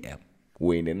 2 a.m.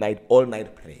 We're in a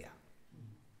all-night prayer.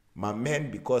 My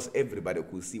man, because everybody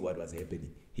could see what was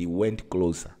happening, he went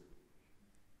closer.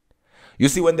 You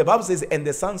see, when the Bible says, and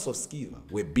the sons of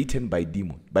Sceva were beaten by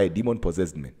a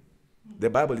demon-possessed man, the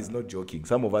Bible is not joking.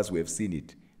 Some of us, we have seen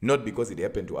it. Not because it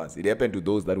happened to us. It happened to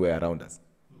those that were around us.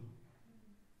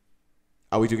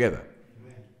 Are we together?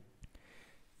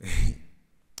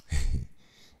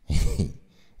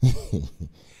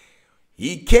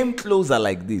 He came closer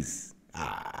like this.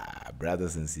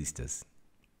 Brothers and sisters,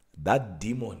 that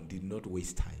demon did not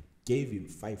waste time. Gave him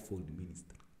fivefold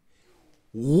ministry.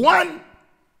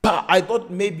 I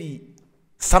thought maybe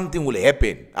something will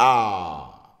happen.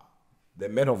 The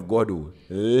man of God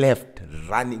left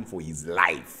running for his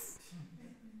life.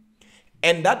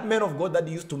 And that man of God that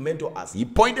used to mentor us, he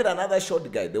pointed another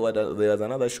short guy. There was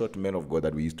another short man of God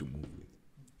that we used to move with.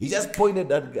 He just pointed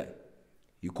that guy.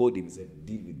 He called him and said,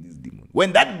 deal with this demon.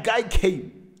 When that guy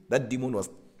came, that demon was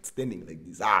standing like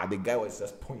this. The guy was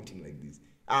just pointing like this.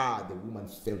 The woman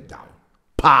fell down.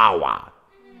 Power.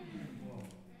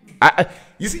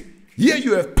 You see, here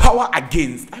you have power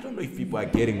against. I don't know if people are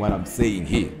getting what I'm saying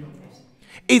here.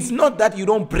 It's not that you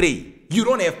don't pray. You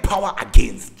don't have power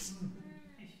against.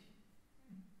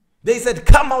 They said,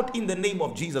 come out in the name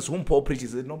of Jesus, whom Paul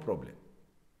preaches. He said, no problem.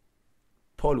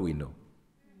 Paul we know.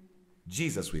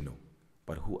 Jesus we know.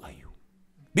 But who are you?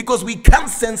 Because we can't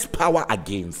sense power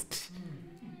against.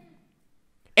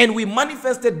 And we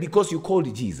manifested because you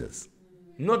called Jesus.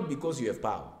 Not because you have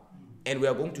power. And we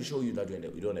are going to show you that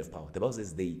we don't have power. The Bible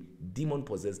says the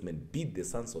demon-possessed men beat the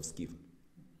sons of Sceva.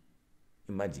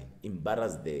 Imagine,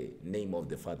 embarrass the name of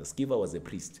the father. Sceva was a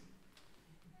priest.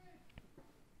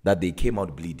 That they came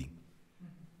out bleeding.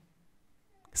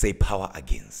 Say power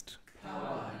against.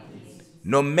 Power against.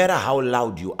 No matter how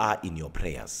loud you are in your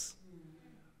prayers,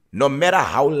 no matter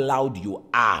how loud you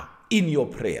are in your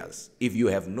prayers, if you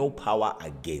have no power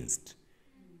against,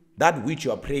 that which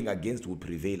you are praying against will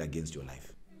prevail against your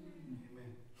life.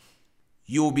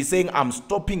 You will be saying, I'm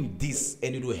stopping this,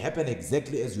 and it will happen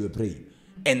exactly as you are praying.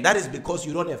 And that is because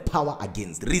you don't have power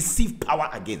against. Receive power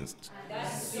against.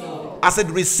 So. I said,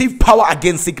 receive power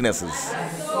against sicknesses.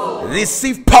 So.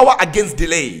 Receive power against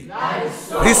delay.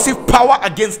 So. Receive power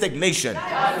against stagnation.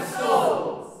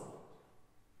 So.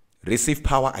 Receive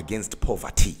power against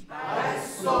poverty.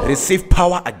 So. Receive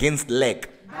power against lack.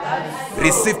 So.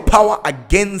 Receive power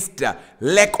against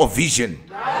lack of vision.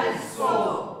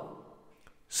 So.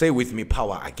 Say with me,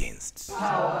 power against.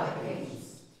 Power against.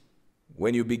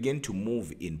 When you begin to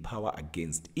move in power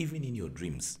against, even in your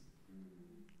dreams,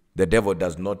 the devil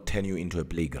does not turn you into a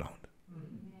playground.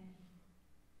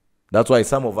 That's why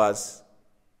some of us,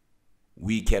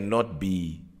 we cannot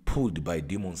be pulled by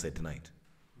demons at night.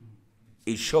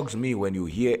 It shocks me when you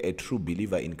hear a true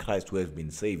believer in Christ who has been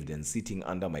saved and sitting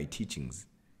under my teachings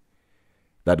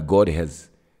that God has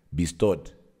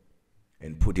bestowed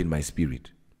and put in my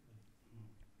spirit,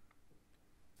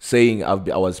 saying I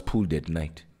was pulled at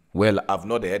night. Well, I've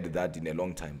not heard that in a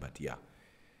long time, but yeah.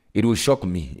 It will shock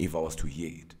me if I was to hear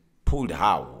it. Pulled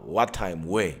how? What time?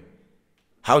 Where?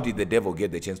 How did the devil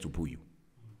get the chance to pull you?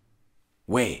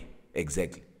 Where?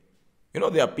 Exactly. You know,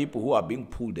 there are people who are being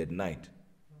pulled at night.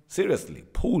 Seriously,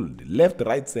 pulled, left,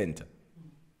 right, center.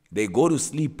 They go to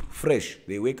sleep fresh.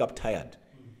 They wake up tired.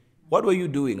 What were you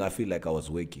doing? I feel like I was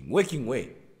waking. Waking where?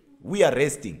 We are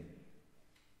resting.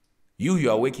 You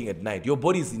are waking at night. Your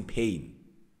body is in pain.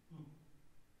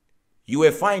 You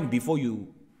were fine before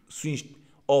you switched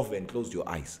off and closed your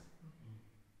eyes.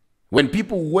 When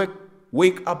people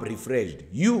wake up refreshed,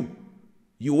 you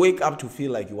wake up to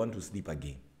feel like you want to sleep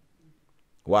again.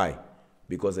 Why?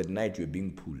 Because at night you're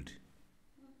being pulled,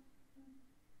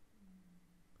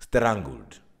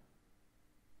 strangled.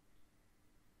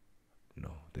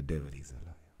 No, the devil is a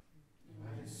liar.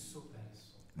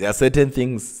 There are certain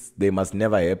things they must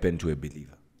never happen to a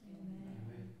believer.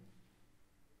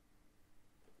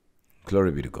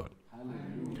 Glory be to God.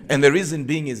 Hallelujah. And the reason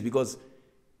being is because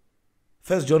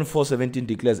 1 John 4:17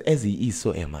 declares, as he is,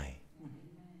 so am I.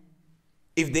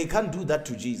 If they can't do that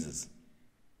to Jesus,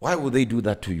 why would they do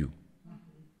that to you?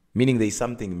 Meaning there is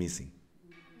something missing.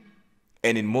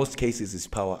 And in most cases, it's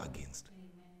power against.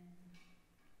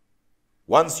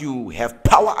 Once you have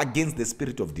power against the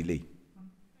spirit of delay,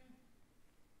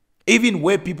 even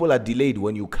where people are delayed,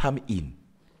 when you come in,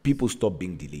 people stop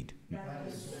being delayed.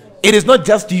 It is not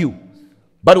just you.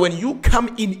 But when you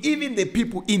come in, even the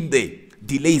people in there,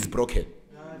 delay is broken.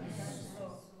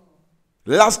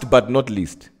 Last but not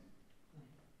least,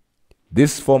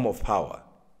 this form of power,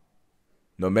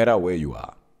 no matter where you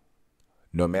are,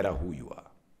 no matter who you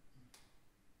are,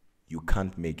 you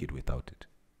can't make it without it.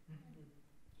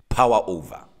 Power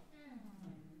over.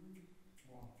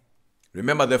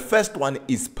 Remember, the first one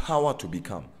is power to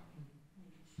become.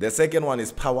 The second one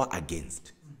is power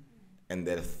against. And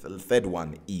the third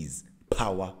one is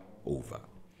power over.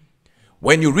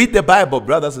 When you read the Bible,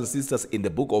 brothers and sisters, in the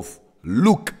book of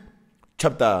Luke,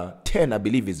 chapter 10, I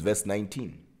believe is verse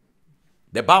 19.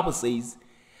 The Bible says,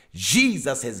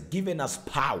 Jesus has given us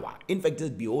power. In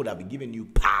fact, behold, I've given you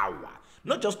power.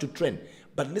 Not just to train,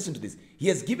 but listen to this. He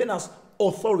has given us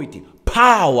authority,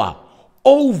 power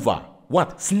over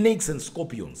what? Snakes and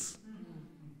scorpions.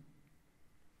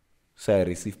 So I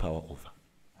receive power over.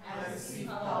 I receive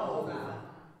power over.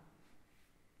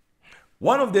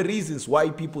 One of the reasons why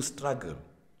people struggle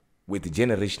with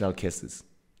generational curses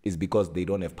is because they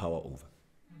don't have power over.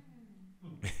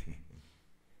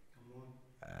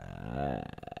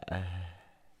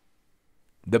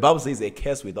 The Bible says a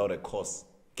curse without a cause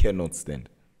cannot stand.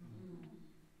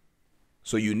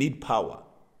 So you need power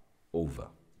over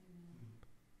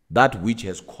that which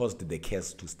has caused the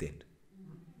curse to stand.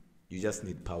 You just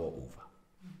need power over.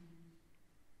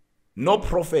 No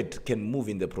prophet can move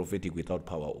in the prophetic without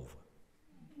power over.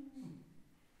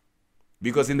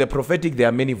 Because in the prophetic there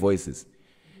are many voices.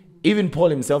 Even Paul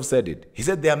himself said it. He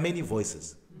said there are many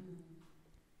voices.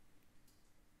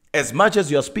 As much as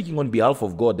you are speaking on behalf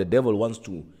of God, the devil wants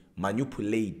to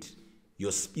manipulate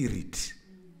your spirit.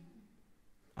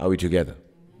 Are we together?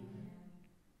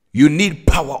 You need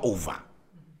power over.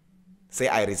 Say,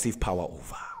 I receive power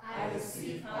over. I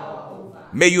receive power over.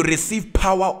 May you receive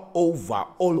power over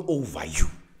all over you.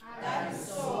 That is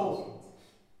so.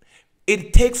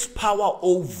 It takes power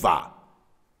over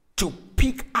to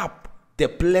pick up the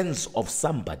plans of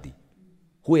somebody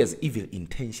who has evil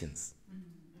intentions.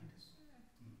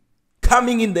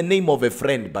 Coming in the name of a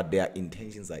friend, but their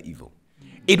intentions are evil.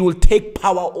 It will take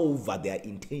power over their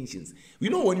intentions. You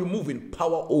know, when you move in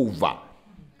power over,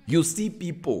 you see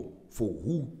people for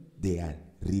who they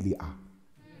really are.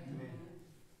 Amen.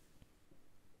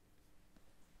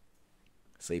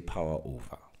 Say power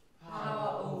over.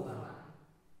 Power over.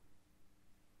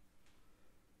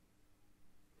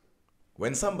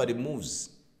 When somebody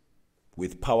moves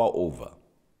with power over,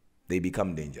 they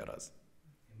become dangerous.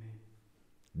 Amen.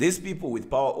 These people with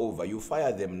power over, you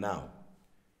fire them now,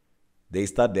 they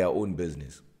start their own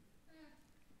business.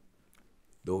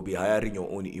 They will be hiring your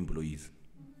own employees.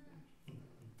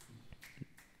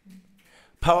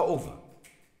 Power over.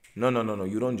 No,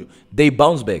 you don't. They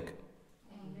bounce back.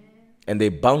 Amen. And they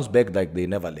bounce back like they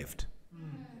never left.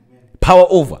 Power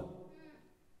over.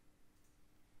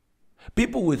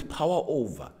 People with power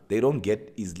over, they don't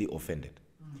get easily offended.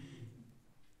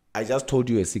 I just told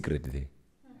you a secret there.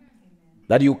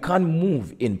 That you can't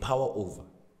move in power over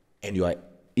and you are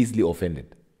easily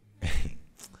offended.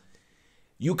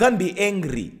 You can't be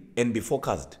angry and be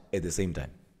focused at the same time.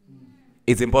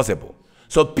 It's impossible.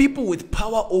 So people with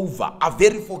power over are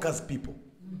very focused people.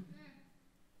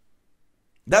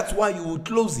 That's why you will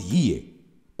close here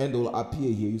and they will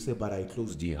appear here. You say, but I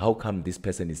closed here. How come this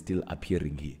person is still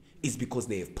appearing here? It's because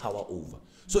they have power over.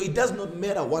 So it does not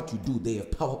matter what you do, they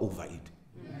have power over it.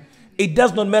 It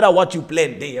does not matter what you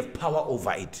plan, they have power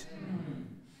over it.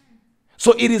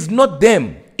 So it is not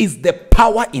them, it's the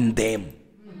power in them.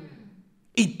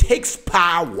 It takes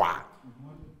power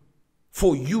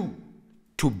for you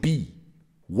to be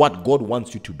what God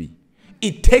wants you to be.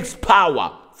 It takes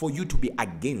power for you to be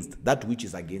against that which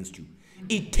is against you.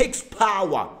 It takes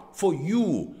power for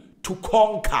you to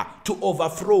conquer, to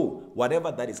overthrow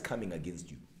whatever that is coming against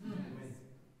you.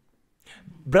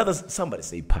 Brothers, somebody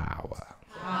say power.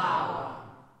 Power.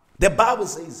 The Bible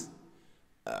says,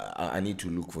 I need to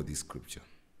look for this scripture.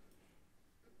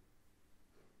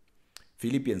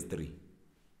 Philippians 3.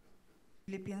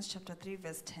 Philippians chapter 3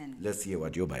 verse 10. Let's hear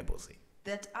what your Bible says.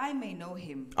 That I may know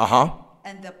him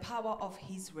and the power of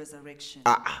his resurrection.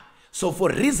 So for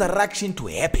resurrection to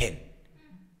happen,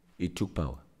 it took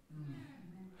power.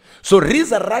 So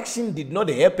resurrection did not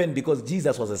happen because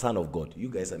Jesus was the Son of God. You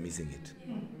guys are missing it.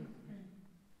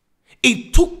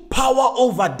 It took power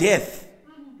over death.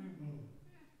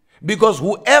 Because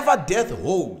whoever death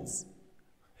holds,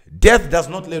 death does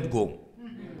not let go.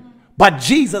 But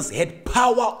Jesus had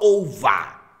power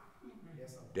over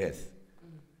death.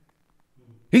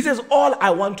 He says, all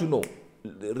I want to know.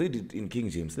 Read it in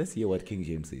King James. Let's hear what King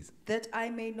James says. That I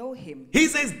may know him. He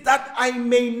says that I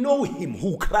may know him.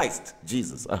 Who? Christ.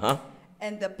 Jesus.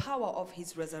 And the power of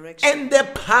his resurrection. And the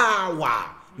power.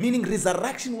 Meaning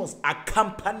resurrection was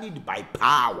accompanied by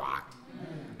power.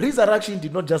 Resurrection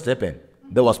did not just happen.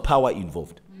 There was power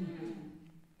involved.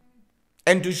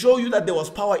 And to show you that there was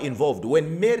power involved,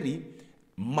 when Mary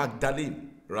Magdalene,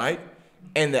 right,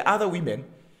 and the other women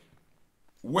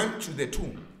went to the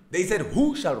tomb, they said,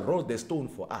 who shall roll the stone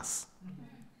for us?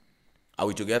 Are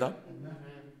we together?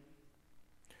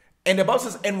 And the Bible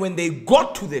says, and when they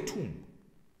got to the tomb,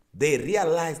 they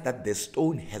realized that the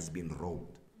stone has been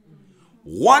rolled.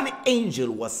 One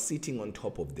angel was sitting on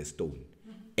top of the stone,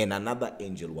 and another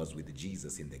angel was with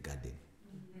Jesus in the garden.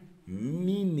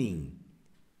 Meaning,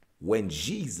 when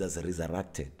Jesus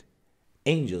resurrected,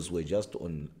 angels were just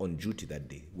on duty that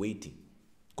day, waiting,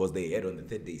 because they heard on the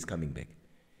third day he's coming back.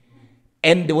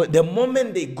 And the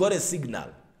moment they got a signal,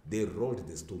 they rolled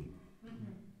the stone.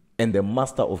 And the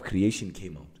master of creation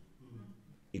came out.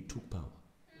 It took power.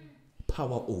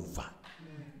 Power over.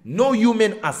 No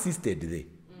human assisted there.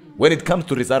 When it comes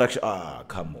to resurrection,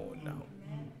 come on now.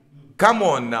 Come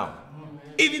on now.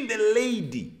 Even the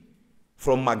lady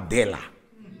from Magdala,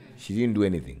 she didn't do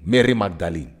anything. Mary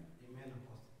Magdalene.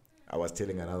 I was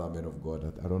telling another man of God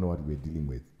that I don't know what we're dealing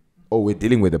with. Oh, we're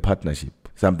dealing with a partnership.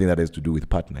 Something that has to do with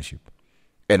partnership.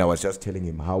 And I was just telling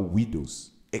him how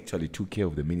widows actually took care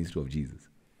of the ministry of Jesus.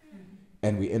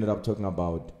 And we ended up talking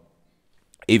about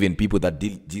even people that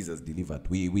Jesus delivered.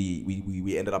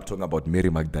 We ended up talking about Mary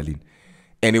Magdalene.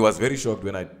 And he was very shocked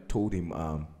when I told him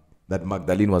that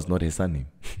Magdalene was not her surname.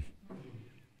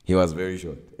 He was very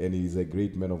shocked. And he's a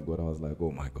great man of God. I was like,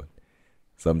 oh my God.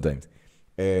 Sometimes.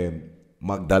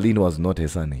 Magdalene was not her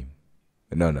surname.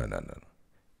 No.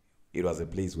 It was a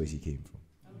place where she came from.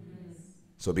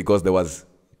 So because there was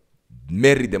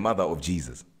Mary, the mother of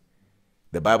Jesus,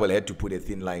 the Bible had to put a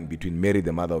thin line between Mary,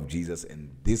 the mother of Jesus,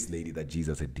 and this lady that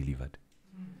Jesus had delivered.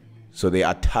 So they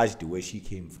attached where she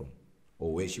came from,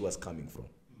 or where she was coming from,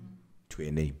 to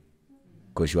a name.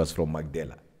 Because she was from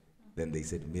Magdala. Then they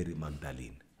said Mary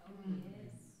Magdalene.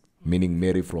 Meaning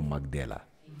Mary from Magdala.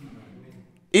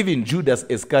 Even Judas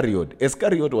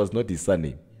Iscariot was not his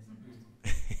surname.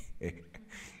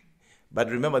 But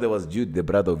remember, there was Jude, the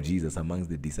brother of Jesus, amongst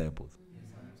the disciples.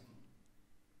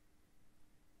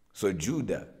 So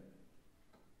Jude,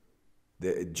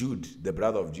 the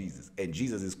brother of Jesus, and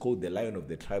Jesus is called the Lion of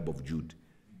the tribe of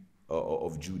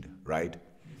Judah, right?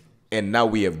 And now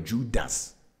we have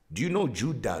Judas. Do you know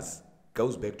Judas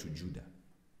goes back to Judah?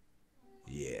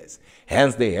 Yes.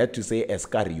 Hence they had to say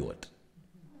Iscariot.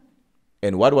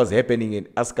 And what was happening in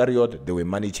Iscariot? There were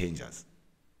money changers.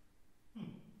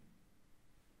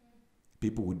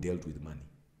 People who dealt with money.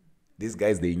 These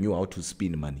guys, they knew how to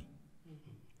spin money.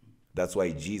 That's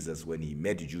why Jesus, when he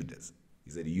met Judas,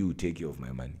 he said, you take care of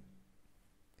my money.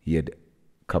 He had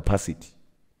capacity.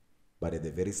 But at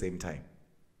the very same time,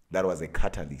 that was a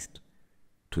catalyst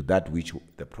to that which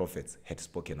the prophets had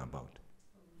spoken about.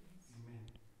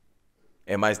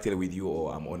 Am I still with you,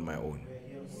 or I'm on my own?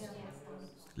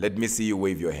 Let me see you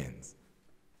wave your hands.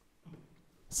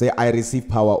 Say, I receive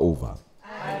power over.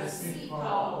 I receive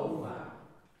power over.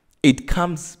 It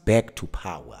comes back to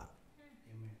power.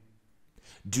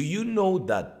 Do you know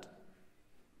that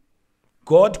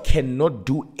God cannot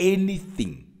do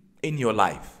anything in your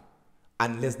life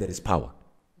unless there is power?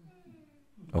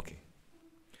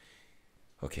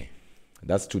 Okay.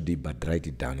 That's too deep, but write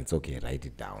it down. It's okay. Write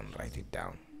it down. Write it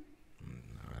down.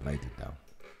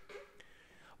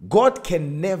 God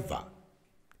can never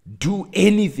do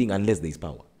anything unless there is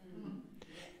power.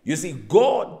 You see,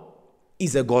 God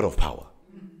is a God of power.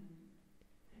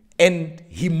 And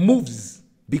he moves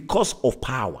because of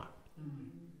power.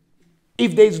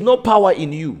 If there is no power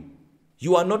in you,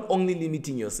 you are not only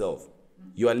limiting yourself,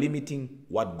 you are limiting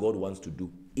what God wants to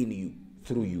do in you,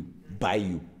 through you, by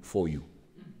you, for you.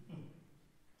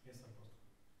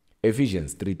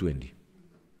 Ephesians 3:20.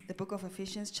 The book of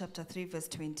Ephesians chapter 3 verse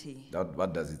 20.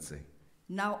 What does it say?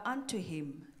 Now unto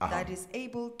him that is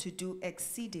able to do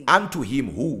exceeding. Unto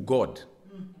him who? God.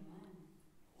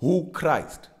 Who?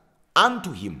 Christ.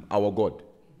 Unto him, our God.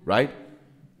 Right?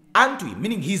 Unto him,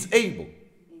 meaning he's able.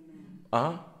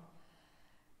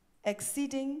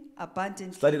 Exceeding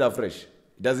abundantly. Study it afresh.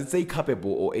 Does it say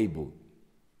capable or able?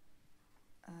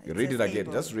 Read says it again.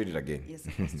 able. Just read it again. Yes,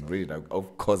 Apostle. Read it.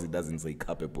 Of course, it doesn't say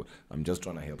capable. I'm just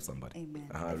trying to help somebody. Amen.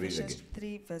 Read it Ephesians again.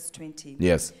 3 verse 20.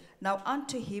 Yes. Now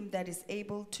unto him that is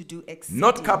able to do exceeding.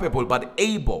 Not capable, but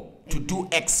able to do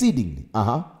exceedingly.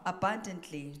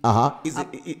 Abundantly. Is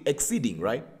it exceeding,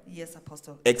 right? Yes,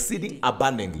 Apostle. Exceeding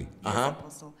abundantly. Yes,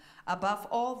 Apostle. Above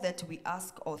all that we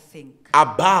ask or think.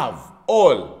 Above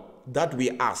all that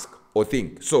we ask or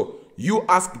think. So you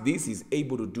ask this, he's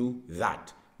able to do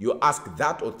that. You ask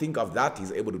that or think of that,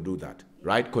 he's able to do that.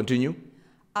 Right? Continue.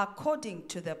 According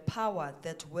to the power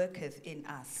that worketh in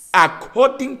us.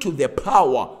 According to the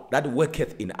power that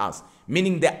worketh in us.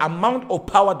 Meaning the amount of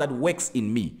power that works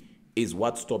in me is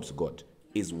what stops God,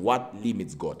 is what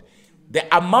limits God.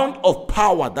 The amount of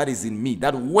power that is in me,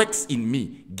 that works in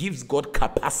me, gives God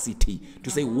capacity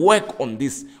to say, work on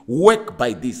this, work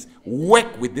by this,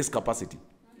 work with this capacity.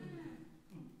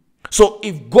 So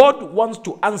if God wants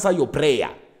to answer your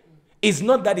prayer, it's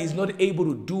not that he's not able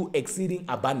to do exceeding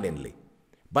abundantly,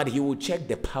 but he will check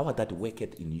the power that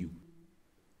worketh in you.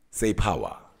 Say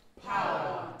power.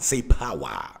 Power. Say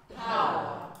power.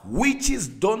 Power. Witches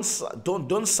don't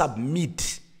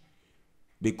submit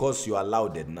because you are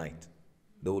loud at night.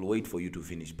 They will wait for you to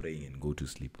finish praying and go to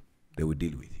sleep. They will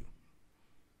deal with you.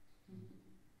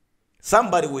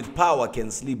 Somebody with power can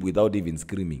sleep without even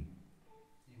screaming.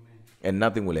 Amen. And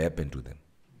nothing will happen to them.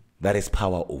 That is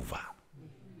power over.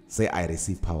 Say, I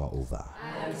receive power over.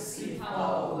 I receive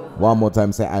power over. One more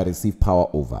time, say, I receive power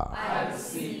over. I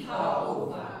receive power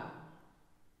over.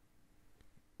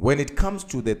 When it comes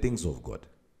to the things of God,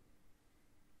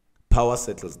 power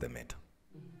settles the matter.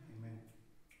 Amen.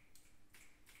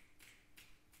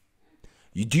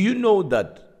 Do you know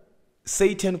that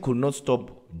Satan could not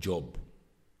stop Job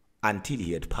until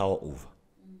he had power over?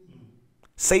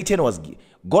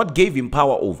 God gave him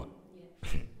power over.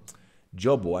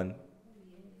 Job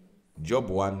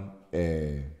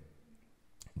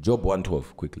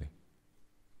 1:12, quickly.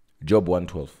 Job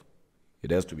 1:12.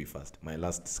 It has to be fast. My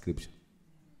last scripture.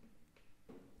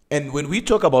 And when we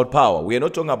talk about power, we are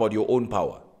not talking about your own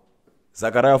power.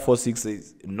 Zechariah 4:6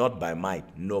 says, not by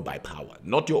might, nor by power.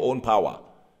 Not your own power.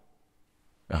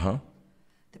 The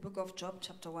book of Job,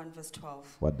 chapter 1, verse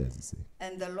 12. What does it say?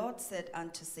 And the Lord said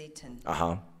unto Satan,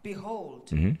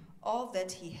 Behold, all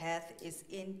that he hath is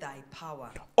in thy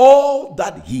power. All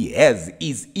that he has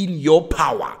is in your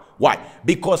power. Why?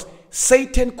 Because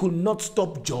Satan could not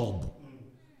stop Job.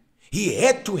 He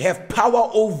had to have power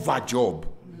over Job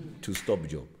to stop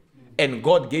Job. And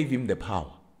God gave him the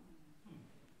power.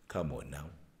 Come on now.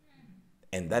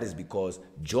 And that is because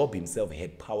Job himself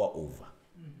had power over.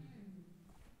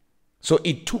 So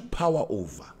it took power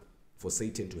over for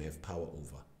Satan to have power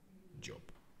over Job.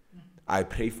 I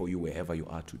pray for you wherever you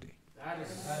are today. That is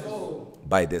so.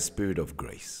 By the Spirit of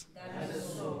grace. That is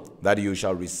so. That you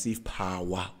shall receive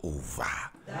power over.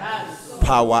 That is so.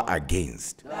 Power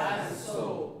against. That is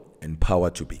so. And power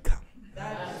to become.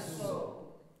 That is so.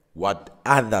 What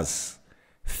others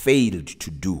failed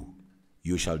to do,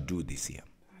 you shall do this year.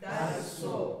 That is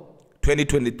so.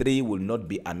 2023 will not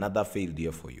be another failed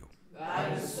year for you.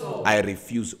 That is so. I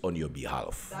refuse on your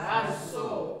behalf. That is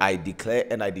so. I declare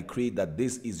and I decree that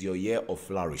this is your year of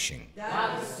flourishing.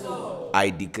 That is so.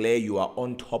 I declare you are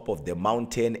on top of the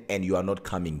mountain and you are not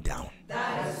coming down.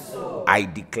 That is so. I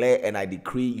declare and I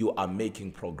decree you are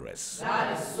making progress.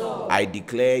 That is so. I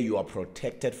declare you are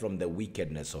protected from the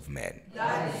wickedness of men.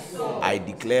 That is so. I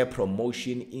declare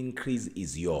promotion increase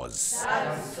is yours.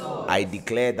 That is so. I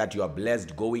declare that you are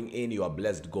blessed going in, you are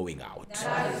blessed going out.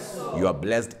 That is so. You are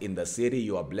blessed in the city,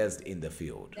 you are blessed in the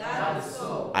field. That is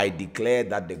so. I declare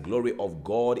that the glory of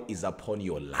God is upon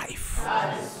your life.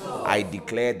 That is so. I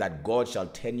declare that God shall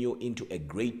turn you into a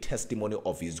great testimony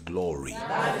of his glory.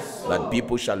 That is so. That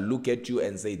people shall look at you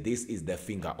and say, this is the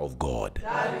finger of God.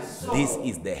 That is so. This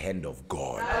is the hand of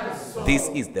God. That is so. This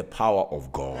is the power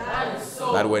of God. That is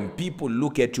so. That when people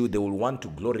look at you, they will want to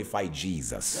glorify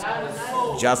Jesus. That is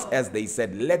so. Just as they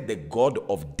said, let the God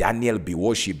of Daniel be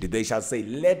worshipped, they shall say,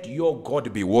 let your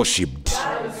God be worshipped.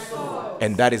 That is so.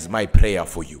 And that is my prayer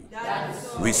for you. That is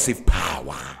so. Receive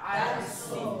power. That is so.